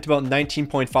we spent about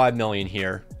 19.5 million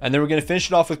here. And then we're going to finish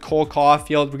it off with Cole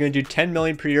Caulfield. We're going to do 10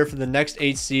 million per year for the next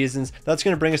 8 seasons. That's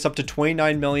going to bring us up to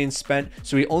 29 million spent.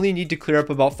 So we only need to clear up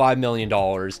about $5 million.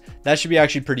 That should be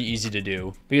actually pretty easy to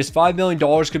do, because $5 million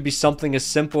could be something as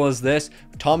simple as this: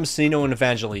 Tomasino and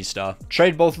Evangelista.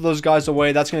 Trade both of those guys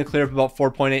away. That's going to clear up about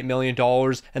 $4.8 million.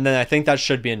 And then I think that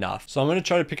should be enough. So I'm going to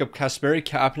try to pick up Kasperi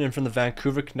Kapanen from the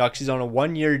Vancouver Canucks. He's on a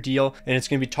 1-year deal, and it's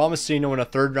going to be Tomasino and a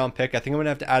 3rd round pick. I think I'm going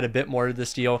to have to add a bit more to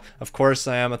this deal. Of course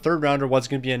I am. A 3rd rounder was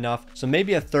going to be enough. So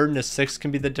maybe a 3rd and a 6th can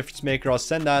be the difference maker. I'll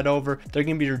send that over. They're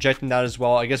going to be rejecting that as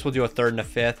well. I guess we'll do a 3rd and a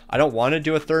 5th. I don't want to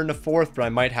do a 3rd and a 4th, but I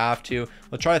might have to.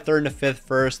 We'll try a 3rd and a 5th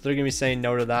first. They're going to be saying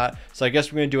no to that. So I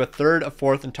guess we're going to do a 3rd, a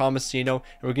 4th, and Tomasino. And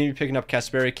we're going to be picking up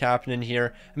Kasperi Kapanen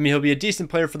here. I mean, he'll be a decent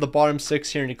player for the bottom 6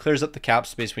 here, and he clears up the cap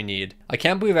space we need. I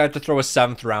can't believe I have to throw a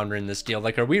 7th rounder in this deal.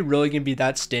 Like, are we really going to be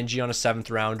that stingy on a 7th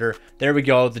rounder? There we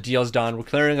go. The deal's done. We're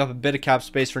clearing up a bit of cap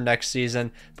space for next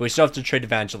season, but we still have to trade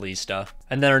Evangelista.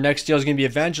 And then our next deal is going to be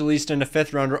Evangelista and a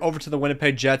 5th rounder over to the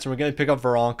Winnipeg Jets, and we're going to pick up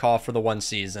Voronkov for the 1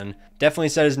 season. Definitely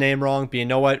said his name wrong, but you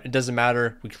know what? It doesn't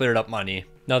matter. We cleared up money.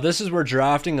 Now this is where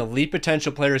drafting elite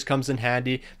potential players comes in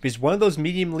handy, because one of those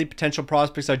medium elite potential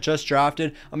prospects I just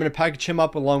drafted, I'm going to package him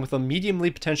up along with a medium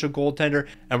elite potential goaltender,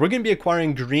 and we're going to be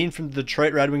acquiring Green from the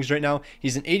Detroit Red Wings right now.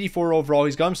 He's an 84 overall.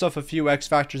 He's got himself a few X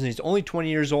factors, and he's only 20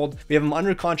 years old. We have him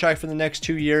under contract for the next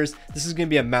 2 years. This is going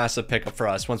to be a massive pickup for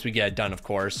us once we get it done, of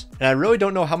course. And I really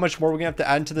don't know how much more we're going to have to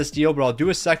add into this deal, but I'll do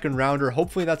a 2nd rounder.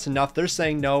 Hopefully that's enough. They're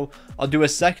saying no. I'll do a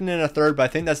 2nd and a 3rd, but I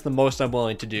think that's the most I'm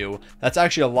willing to do. That's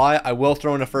actually a lie. I will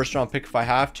throw in a 1st round pick if I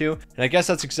have to, and I guess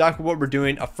that's exactly what we're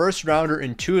doing. A 1st rounder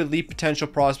and 2 elite potential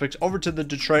prospects over to the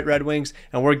Detroit Red Wings,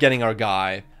 and we're getting our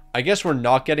guy. I guess we're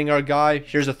not getting our guy.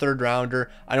 Here's a 3rd rounder.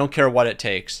 I don't care what it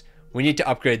takes. We need to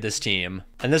upgrade this team.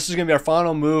 And this is going to be our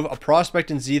final move, a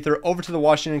prospect in Zether over to the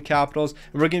Washington Capitals,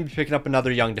 and we're going to be picking up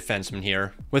another young defenseman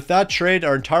here. With that trade,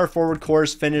 our entire forward core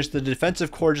is finished. The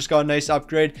defensive core just got a nice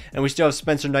upgrade, and we still have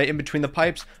Spencer Knight in between the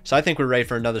pipes, so I think we're ready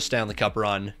for another Stanley Cup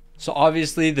run. So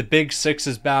obviously the big 6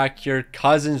 is back here.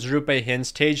 Cousins, Roope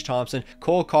Hintz, Tage Thompson,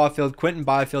 Cole Caulfield, Quentin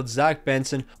Byfield, Zach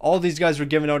Benson. All these guys were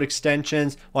giving out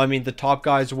extensions. Well, I mean, the top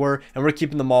guys were, and we're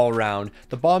keeping them all around.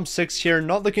 The bottom 6 here,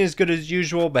 not looking as good as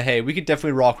usual, but hey, we could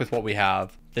definitely rock with what we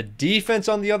have. The defense,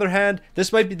 on the other hand,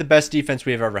 this might be the best defense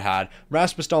we've ever had.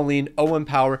 Rasmus Dahlin, Owen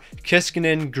Power,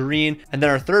 Kiskinen, Green, and then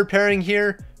our 3rd pairing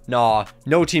here, nah,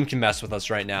 no team can mess with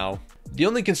us right now. The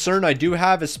only concern I do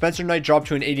have is Spencer Knight dropped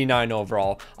to an 89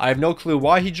 overall. I have no clue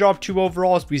why he dropped 2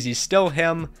 overalls, because he's still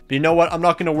him. But you know what? I'm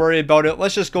not going to worry about it.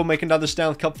 Let's just go make another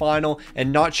Stanley Cup final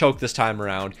and not choke this time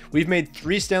around. We've made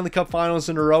 3 Stanley Cup finals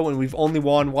in a row, and we've only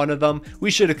won 1 of them.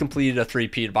 We should have completed a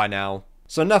 3-peat by now.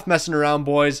 So enough messing around,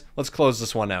 boys. Let's close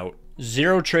this one out.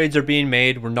 0 trades are being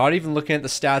made. We're not even looking at the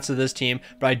stats of this team,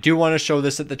 but I do want to show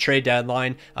this at the trade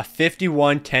deadline. A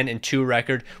 51-10-2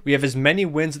 record. We have as many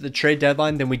wins at the trade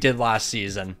deadline than we did last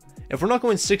season. If we're not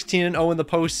going 16-0 in the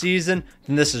postseason,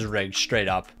 then this is rigged straight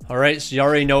up. Alright, so you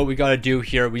already know what we got to do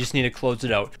here. We just need to close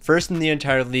it out. First in the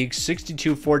entire league,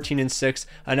 62-14-6.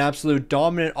 An absolute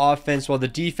dominant offense, while the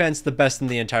defense the best in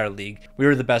the entire league. We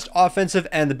were the best offensive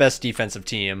and the best defensive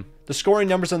team. The scoring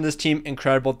numbers on this team,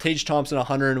 incredible. Tage Thompson,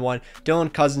 101.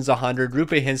 Dylan Cousins, 100.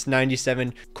 Roope Hintz,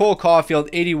 97. Cole Caulfield,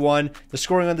 81. The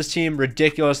scoring on this team,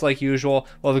 ridiculous like usual.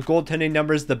 While the goaltending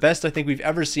numbers, the best I think we've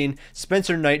ever seen.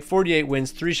 Spencer Knight, 48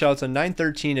 wins, 3 shouts, a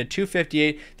 913, a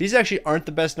 258. These actually aren't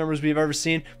the best numbers we've ever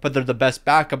seen, but they're the best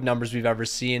backup numbers we've ever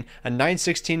seen. A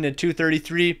 916, a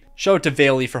 233. Shout out to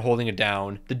Bailey for holding it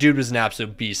down. The dude was an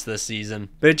absolute beast this season.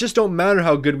 But it just don't matter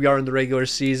how good we are in the regular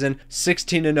season.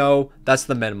 16-0, that's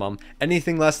the minimum.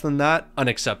 Anything less than that,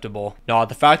 unacceptable. Now,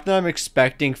 the fact that I'm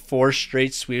expecting 4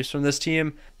 straight sweeps from this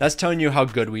team, that's telling you how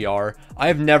good we are. I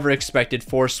have never expected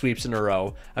 4 sweeps in a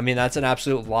row. I mean, that's an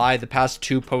absolute lie. The past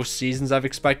 2 postseasons I've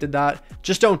expected that.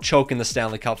 Just don't choke in the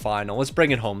Stanley Cup final. Let's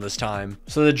bring it home this time.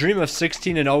 So the dream of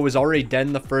 16-0 was already dead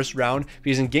in the first round,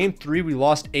 because in game 3 we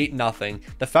lost 8-0.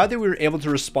 The fact that we were able to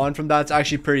respond from that's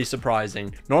actually pretty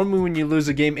surprising. Normally when you lose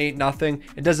a game 8-0,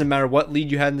 it doesn't matter what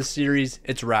lead you had in the series,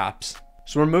 it's wraps.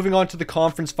 So we're moving on to the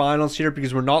conference finals here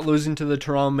because we're not losing to the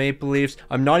Toronto Maple Leafs.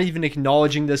 I'm not even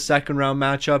acknowledging this second round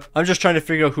matchup. I'm just trying to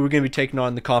figure out who we're going to be taking on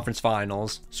in the conference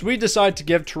finals. So we decided to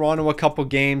give Toronto a couple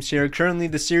games here. Currently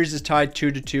the series is tied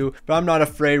 2-2, but I'm not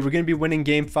afraid. We're going to be winning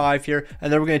game 5 here,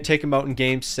 and then we're going to take them out in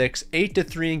game 6.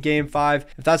 8-3 in game 5.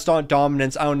 If that's not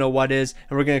dominance, I don't know what is,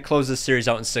 and we're going to close this series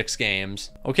out in 6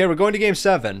 games. Okay, we're going to game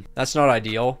 7. That's not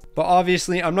ideal, but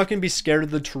obviously I'm not going to be scared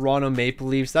of the Toronto Maple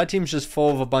Leafs. That team's just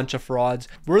full of a bunch of frauds.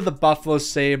 We're the Buffalo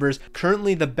Sabres,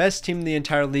 currently the best team in the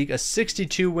entire league, a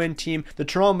 62-win team. The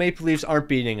Toronto Maple Leafs aren't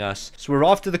beating us. So we're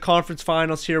off to the conference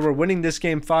finals here. We're winning this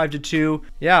game 5-2.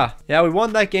 Yeah, we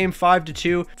won that game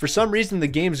 5-2. For some reason, the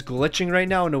game's glitching right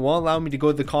now and it won't allow me to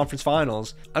go to the conference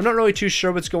finals. I'm not really too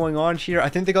sure what's going on here. I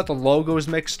think they got the logos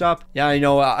mixed up. Yeah, I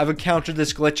know. I've encountered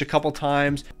this glitch a couple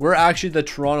times. We're actually the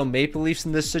Toronto Maple Leafs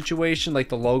in this situation. Like,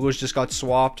 the logos just got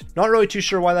swapped. Not really too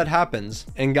sure why that happens.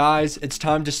 And guys, it's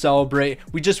time to celebrate.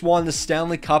 We just won the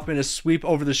Stanley Cup in a sweep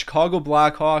over the Chicago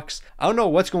Blackhawks. I don't know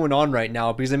what's going on right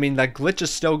now because, I mean, that glitch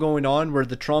is still going on where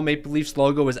the Toronto Maple Leafs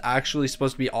logo is actually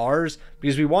supposed to be ours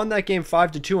because we won that game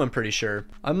 5-2, I'm pretty sure.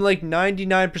 I'm like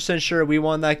 99% sure we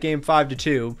won that game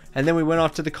 5-2, and then we went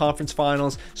off to the conference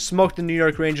finals, smoked the New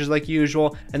York Rangers like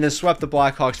usual, and then swept the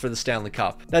Blackhawks for the Stanley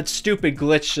Cup. That stupid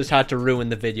glitch just had to ruin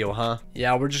the video, huh?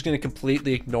 Yeah, we're just going to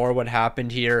completely ignore what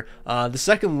happened here. The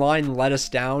second line let us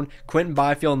down. Quentin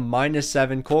Byfield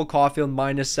 -7, Cole Caulfield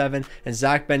 -7, and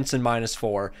Zach Benson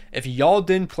 -4. If y'all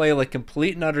didn't play like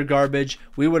complete and utter garbage,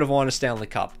 we would have won a Stanley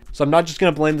Cup. So I'm not just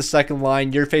going to blame the second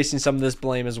line. You're facing some of this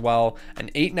blame as well. An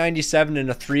 897 and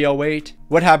a 308.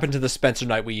 What happened to the Spencer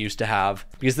Knight we used to have?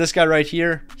 Because this guy right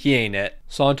here, he ain't it.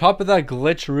 So on top of that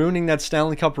glitch ruining that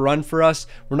Stanley Cup run for us,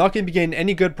 we're not going to be getting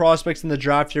any good prospects in the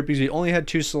draft here because we only had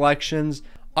 2 selections.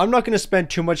 I'm not going to spend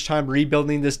too much time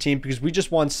rebuilding this team because we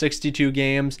just won 62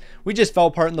 games. We just fell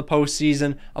apart in the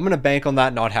postseason. I'm going to bank on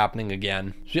that not happening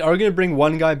again. So we are going to bring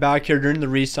one guy back here during the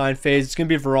re-sign phase. It's going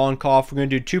to be Voronkov. We're going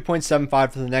to do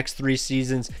 2.75 for the next 3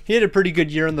 seasons. He had a pretty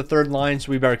good year in the third line,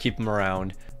 so we better keep him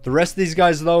around. The rest of these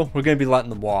guys, though, we're going to be letting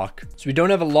them walk. So we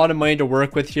don't have a lot of money to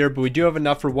work with here, but we do have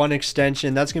enough for one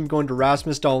extension. That's going to be going to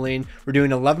Rasmus Dahlin. We're doing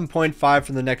 11.5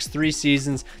 for the next 3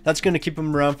 seasons. That's going to keep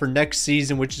him around for next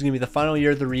season, which is going to be the final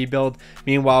year of the rebuild.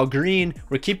 Meanwhile, Green,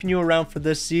 we're keeping you around for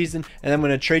this season, and I'm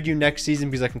going to trade you next season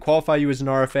because I can qualify you as an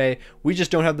RFA. We just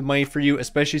don't have the money for you,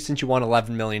 especially since you won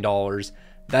 $11 million.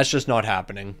 That's just not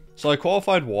happening. So I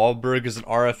qualified Wahlberg as an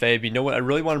RFA, but you know what? I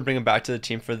really want to bring him back to the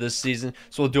team for this season,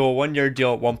 so we'll do a 1-year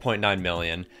deal at $1.9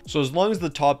 million. So as long as the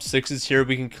top 6 is here,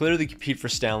 we can clearly compete for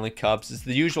Stanley Cups. It's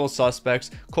the usual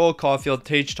suspects: Cole Caulfield,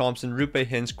 Tage Thompson, Rupe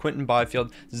Hintz, Quentin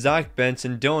Byfield, Zach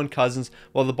Benson, Dylan Cousins,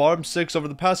 while the bottom 6 over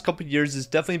the past couple of years has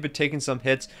definitely been taking some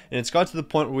hits, and it's got to the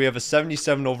point where we have a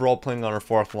 77 overall playing on our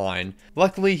 4th line.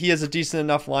 Luckily, he has a decent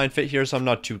enough line fit here, so I'm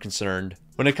not too concerned.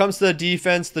 When it comes to the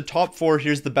defense, the top 4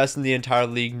 here is the best in the entire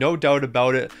league, no doubt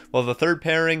about it. While the third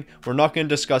pairing, we're not going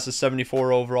to discuss a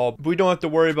 74 overall, but we don't have to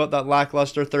worry about that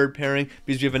lackluster third pairing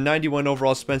because we have a 91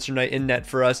 overall Spencer Knight in net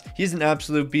for us. He's an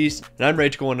absolute beast, and I'm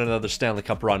ready to go on another Stanley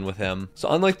Cup run with him. So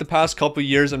unlike the past couple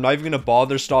years, I'm not even going to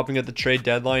bother stopping at the trade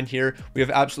deadline here. We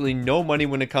have absolutely no money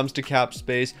when it comes to cap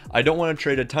space. I don't want to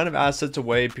trade a ton of assets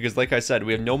away because, like I said,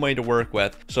 we have no money to work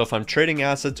with. So if I'm trading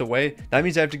assets away, that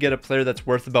means I have to get a player that's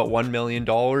worth about $1 million.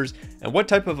 And what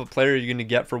type of a player are you going to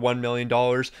get for $1 million?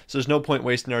 So there's no point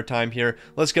wasting our time here.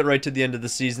 Let's get right to the end of the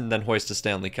season, then hoist a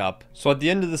Stanley Cup. So at the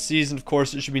end of the season, of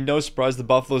course, it should be no surprise the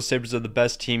Buffalo Sabres are the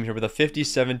best team here with a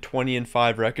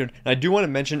 57-20-5 record. And I do want to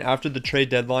mention, after the trade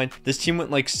deadline, this team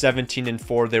went like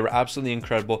 17-4. They were absolutely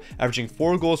incredible, averaging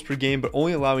 4 goals per game, but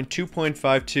only allowing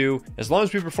 2.52. As long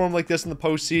as we perform like this in the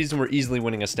postseason, we're easily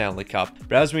winning a Stanley Cup.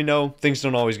 But as we know, things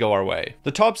don't always go our way.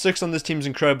 The top 6 on this team is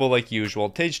incredible like usual.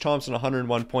 Tage Thompson,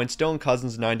 101 points. Dylan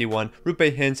Cousins 91, Rupe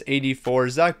Hintz 84,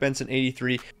 Zach Benson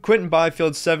 83, Quentin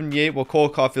Byfield 78, while Cole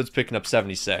Caulfield's picking up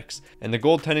 76. And the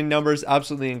goaltending numbers,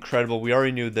 absolutely incredible. We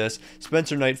already knew this.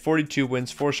 Spencer Knight 42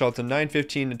 wins, 4 Shelton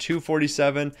 915 and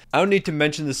 247. I don't need to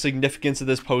mention the significance of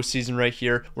this postseason right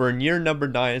here. We're in year number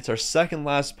 9. It's our second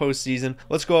last postseason.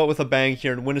 Let's go out with a bang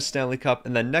here and win a Stanley Cup,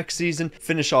 and then next season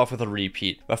finish off with a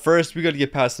repeat. But first, we got to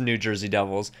get past the New Jersey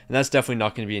Devils, and that's definitely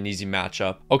not going to be an easy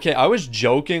matchup. Okay, I was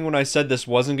joking when I said said this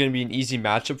wasn't going to be an easy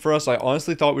matchup for us. I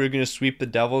honestly thought we were going to sweep the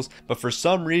Devils, but for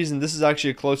some reason, this is actually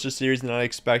a closer series than I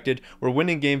expected. We're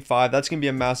winning game 5. That's going to be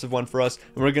a massive one for us,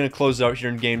 and we're going to close it out here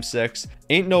in game 6.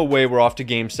 Ain't no way we're off to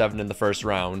game 7 in the first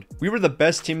round. We were the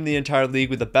best team in the entire league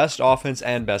with the best offense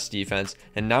and best defense,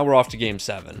 and now we're off to game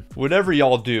 7. Whatever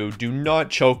y'all do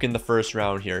not choke in the first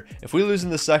round here. If we lose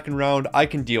in the second round, I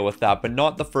can deal with that, but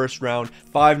not the first round.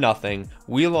 5-0.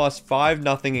 We lost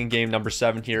 5-0 in game number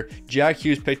 7 here. Jack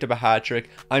Hughes picked up a hat trick.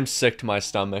 I'm sick to my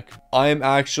stomach. I am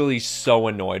actually so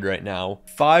annoyed right now.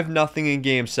 5-0 in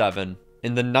game 7.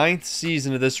 In the 9th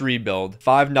season of this rebuild,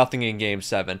 5-0 in game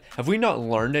 7. Have we not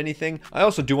learned anything? I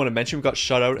also do want to mention we got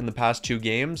shut out in the past 2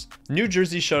 games. New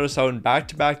Jersey shut us out in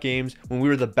back-to-back games when we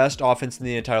were the best offense in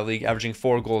the entire league, averaging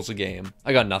 4 goals a game.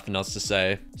 I got nothing else to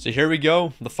say. So here we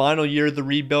go, the final year of the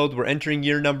rebuild. We're entering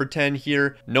year number 10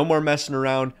 here. No more messing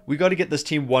around. We got to get this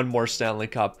team one more Stanley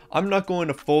Cup. I'm not going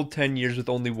a full 10 years with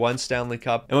only 1 Stanley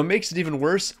Cup. And what makes it even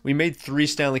worse, we made 3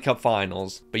 Stanley Cup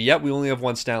finals, but yet we only have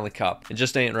 1 Stanley Cup. It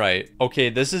just ain't right. Okay,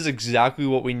 this is exactly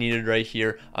what we needed right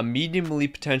here. A medium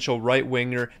elite potential right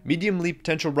winger. Medium elite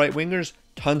potential right wingers,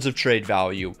 tons of trade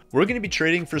value. We're going to be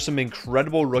trading for some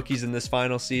incredible rookies in this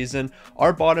final season.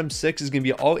 Our bottom 6 is going to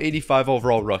be all 85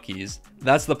 overall rookies.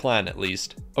 That's the plan, at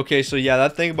least. Okay, so yeah,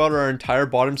 that thing about our entire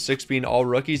bottom 6 being all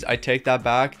rookies, I take that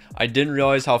back. I didn't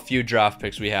realize how few draft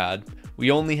picks we had. We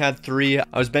only had 3. I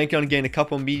was banking on getting a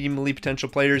couple medium elite potential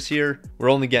players here. We're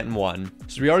only getting 1.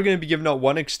 So we are going to be giving out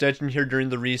 1 extension here during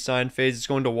the re-sign phase. It's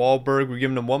going to Wahlberg. We're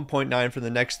giving him 1.9 for the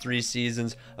next 3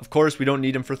 seasons. Of course, we don't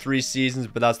need him for 3 seasons,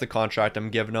 but that's the contract I'm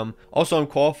giving him. Also, I'm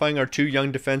qualifying our 2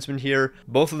 young defensemen here.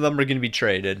 Both of them are going to be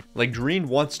traded. Like, Green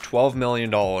wants $12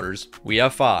 million. We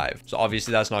have 5. So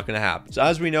obviously that's not going to happen. So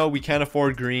as we know, we can't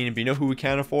afford Green. But you know who we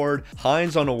can afford?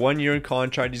 Hines on a 1-year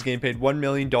contract. He's getting paid $1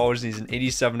 million and he's an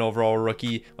 87 overall rookie.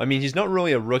 I mean, he's not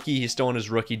really a rookie. He's still on his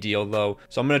rookie deal though.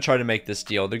 So I'm going to try to make this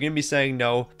deal. They're going to be saying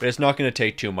no, but it's not going to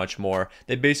take too much more.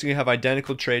 They basically have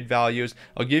identical trade values.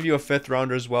 I'll give you a 5th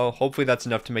rounder as well. Hopefully that's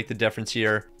enough to make the difference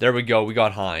here. There we go. We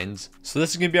got Hines. So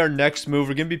this is going to be our next move.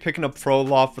 We're going to be picking up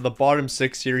Frolov for the bottom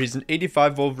 6 here. He's an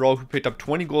 85 overall who picked up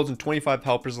 20 goals and 25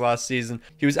 helpers last season.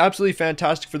 He was absolutely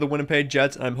fantastic for the Winnipeg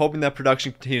Jets, and I'm hoping that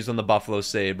production continues on the Buffalo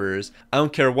Sabres. I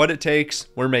don't care what it takes.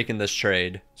 We're making this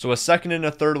trade. So a 2nd and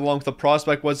a 3rd along with a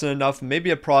prospect wasn't enough.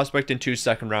 Maybe a prospect and 2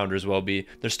 second rounders will be.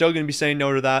 They're still going to be saying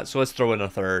no to that, so let's throw in a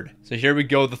 3rd. So here we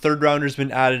go. The 3rd rounder's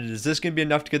been added. Is this going to be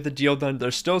enough to get the deal done?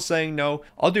 They're still saying no.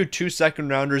 I'll do 2 second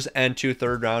rounders and 2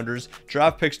 third rounders.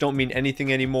 Draft picks don't mean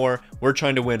anything anymore. We're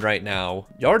trying to win right now.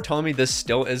 Y'all are telling me this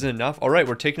still isn't enough? All right,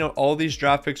 we're taking out all these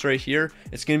draft picks right here.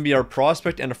 It's going to be our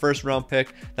prospect and a 1st round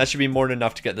pick. That should be more than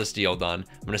enough to get this deal done.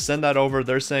 I'm going to send that over.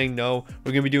 They're saying no.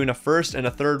 We're going to be doing a 1st and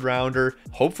a 3rd rounder.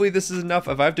 Hopefully this is enough.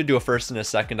 If I have to do a 1st and a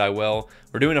 2nd, I will.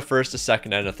 We're doing a 1st, a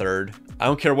 2nd, and a 3rd. I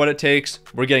don't care what it takes.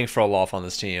 We're getting Frolov on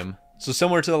this team. So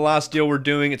similar to the last deal we're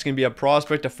doing, it's going to be a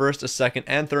prospect, a 1st, a 2nd,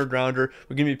 and 3rd rounder.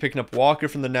 We're going to be picking up Walker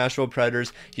from the Nashville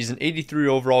Predators. He's an 83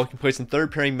 overall. He can play some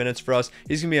 3rd pairing minutes for us.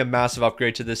 He's going to be a massive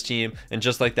upgrade to this team. And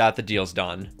just like that, the deal's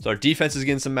done. So our defense is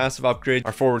getting some massive upgrades.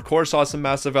 Our forward core saw some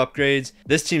massive upgrades.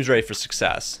 This team's ready for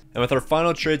success. And with our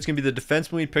final trade, it's going to be the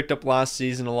defenseman we picked up last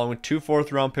season along with 2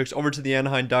 4th round picks over to the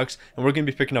Anaheim Ducks. And we're going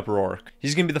to be picking up Rourke.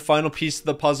 He's going to be the final piece of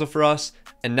the puzzle for us.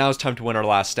 And now it's time to win our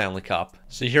last Stanley Cup.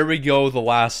 So here we go, the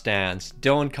last dance.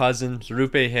 Dylan Cousins,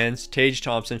 Rupe Hintz, Tage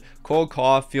Thompson, Cole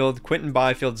Caulfield, Quentin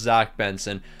Byfield, Zach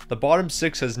Benson. The bottom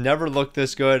 6 has never looked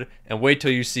this good, and wait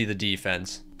till you see the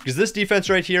defense. Because this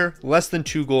defense right here, less than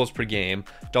 2 goals per game.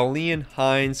 Dahlin,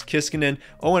 Hines, Kiskinen,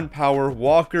 Owen Power,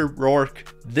 Walker,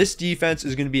 Rourke. This defense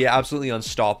is going to be absolutely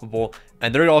unstoppable,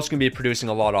 and they're also going to be producing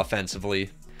a lot offensively.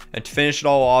 And to finish it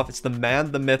all off, it's the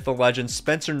man, the myth, the legend,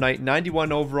 Spencer Knight,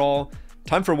 91 overall.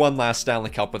 Time for one last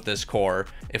Stanley Cup with this core.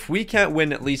 If we can't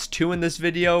win at least 2 in this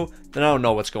video, then I don't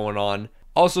know what's going on.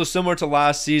 Also, similar to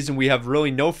last season, we have really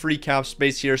no free cap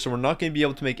space here, so we're not going to be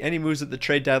able to make any moves at the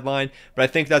trade deadline, but I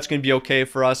think that's going to be okay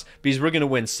for us because we're going to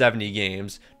win 70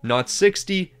 games. Not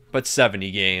 60, but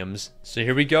 70 games. So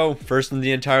here we go, first in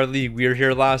the entire league. We were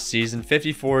here last season,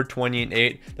 54, 20, and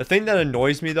 8. The thing that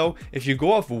annoys me though, if you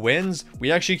go off wins,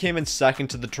 we actually came in 2nd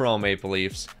to the Toronto Maple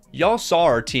Leafs. Y'all saw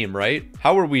our team, right?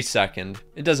 How were we 2nd?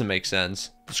 It doesn't make sense.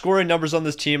 The scoring numbers on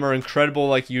this team are incredible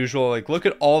like usual. Like, look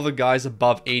at all the guys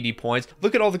above 80 points.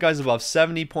 Look at all the guys above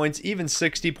 70 points, even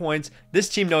 60 points. This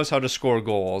team knows how to score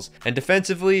goals. And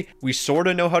defensively, we sort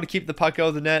of know how to keep the puck out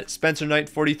of the net. Spencer Knight,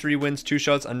 43 wins, 2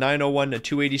 shots, a 901, a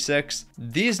 286.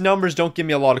 These numbers don't give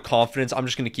me a lot of confidence. I'm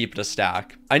just going to keep it a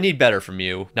stack. I need better from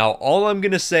you. Now, all I'm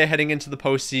going to say heading into the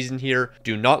postseason here,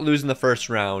 do not lose in the first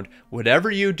round.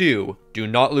 Whatever you do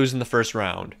not lose in the first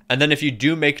round. And then if you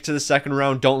do make it to the second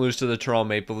round, don't lose to the Toronto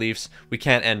Maple Leafs. We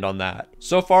can't end on that.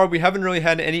 So far, we haven't really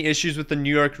had any issues with the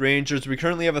New York Rangers. We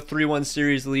currently have a 3-1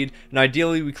 series lead, and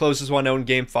ideally we close this one out in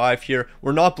game 5 here.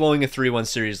 We're not blowing a 3-1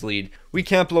 series lead. We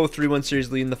can't blow a 3-1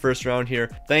 series lead in the first round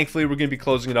here. Thankfully, we're going to be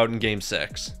closing it out in game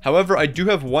 6. However, I do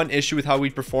have one issue with how we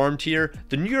performed here.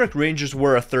 The New York Rangers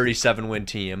were a 37-win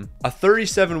team. A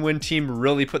 37-win team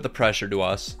really put the pressure to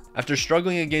us. After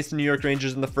struggling against the New York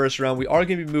Rangers in the first round, we are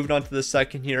going to be moving on to the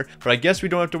second here, but I guess we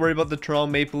don't have to worry about the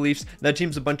Toronto Maple Leafs. That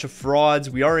team's a bunch of frauds.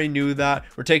 We already knew that.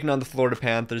 We're taking on the Florida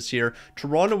Panthers here.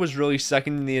 Toronto was really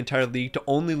second in the entire league to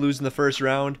only lose in the first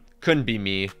round. Couldn't be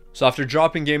me. So after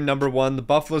dropping game number 1, the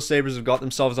Buffalo Sabres have got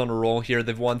themselves on a roll here.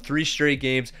 They've won 3 straight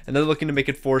games, and they're looking to make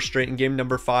it 4 straight in game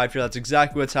number 5 here. That's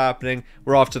exactly what's happening.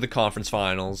 We're off to the conference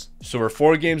finals. So we're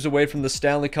 4 games away from the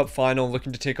Stanley Cup final,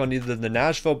 looking to take on either the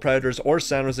Nashville Predators or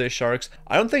San Jose Sharks.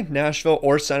 I don't think Nashville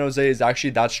or San Jose is actually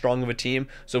that strong of a team,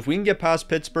 so if we can get past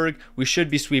Pittsburgh, we should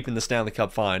be sweeping the Stanley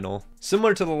Cup final.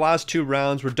 Similar to the last 2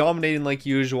 rounds, we're dominating like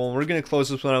usual, and we're going to close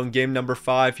this one out in game number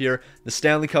 5 here. The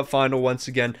Stanley Cup final once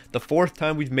again, the 4th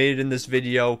time we've made it in this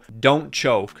video. Don't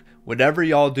choke. Whatever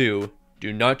y'all do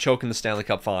not choke in the Stanley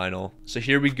Cup final. So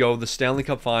here we go, the Stanley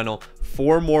Cup final.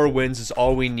 4 more wins is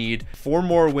all we need. 4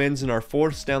 more wins in our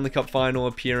 4th Stanley Cup final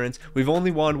appearance. We've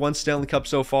only won 1 Stanley Cup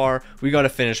so far. We got to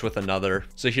finish with another.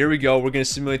 So here we go. We're going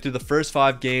to simulate through the first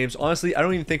 5 games. Honestly, I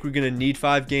don't even think we're going to need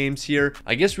 5 games here.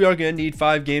 I guess we are going to need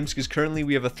 5 games because currently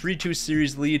we have a 3-2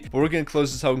 series lead, but we're going to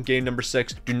close this out in game number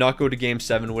 6. Do not go to game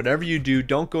 7. Whatever you do,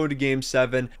 don't go to game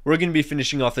 7. We're going to be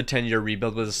finishing off the 10-year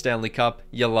rebuild with a Stanley Cup.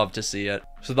 You'll love to see it.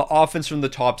 So the offense from the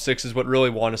top 6 is what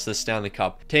really won us this Stanley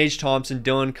Cup. Tage Thompson,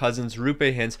 Dylan Cousins, Rupe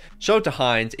Hintz. Shout out to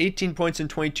Hines, 18 points in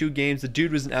 22 games. The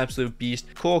dude was an absolute beast.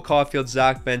 Cole Caulfield,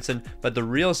 Zach Benson. But the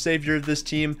real savior of this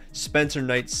team, Spencer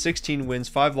Knight, 16 wins,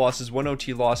 5 losses, 1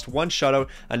 OT lost, 1 shutout,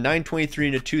 a 923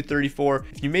 and a 234.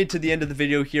 If you made it to the end of the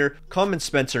video here, comment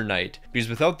Spencer Knight. Because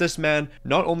without this man,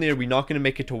 not only are we not going to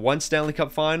make it to 1 Stanley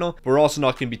Cup final, but we're also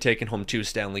not going to be taking home 2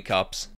 Stanley Cups.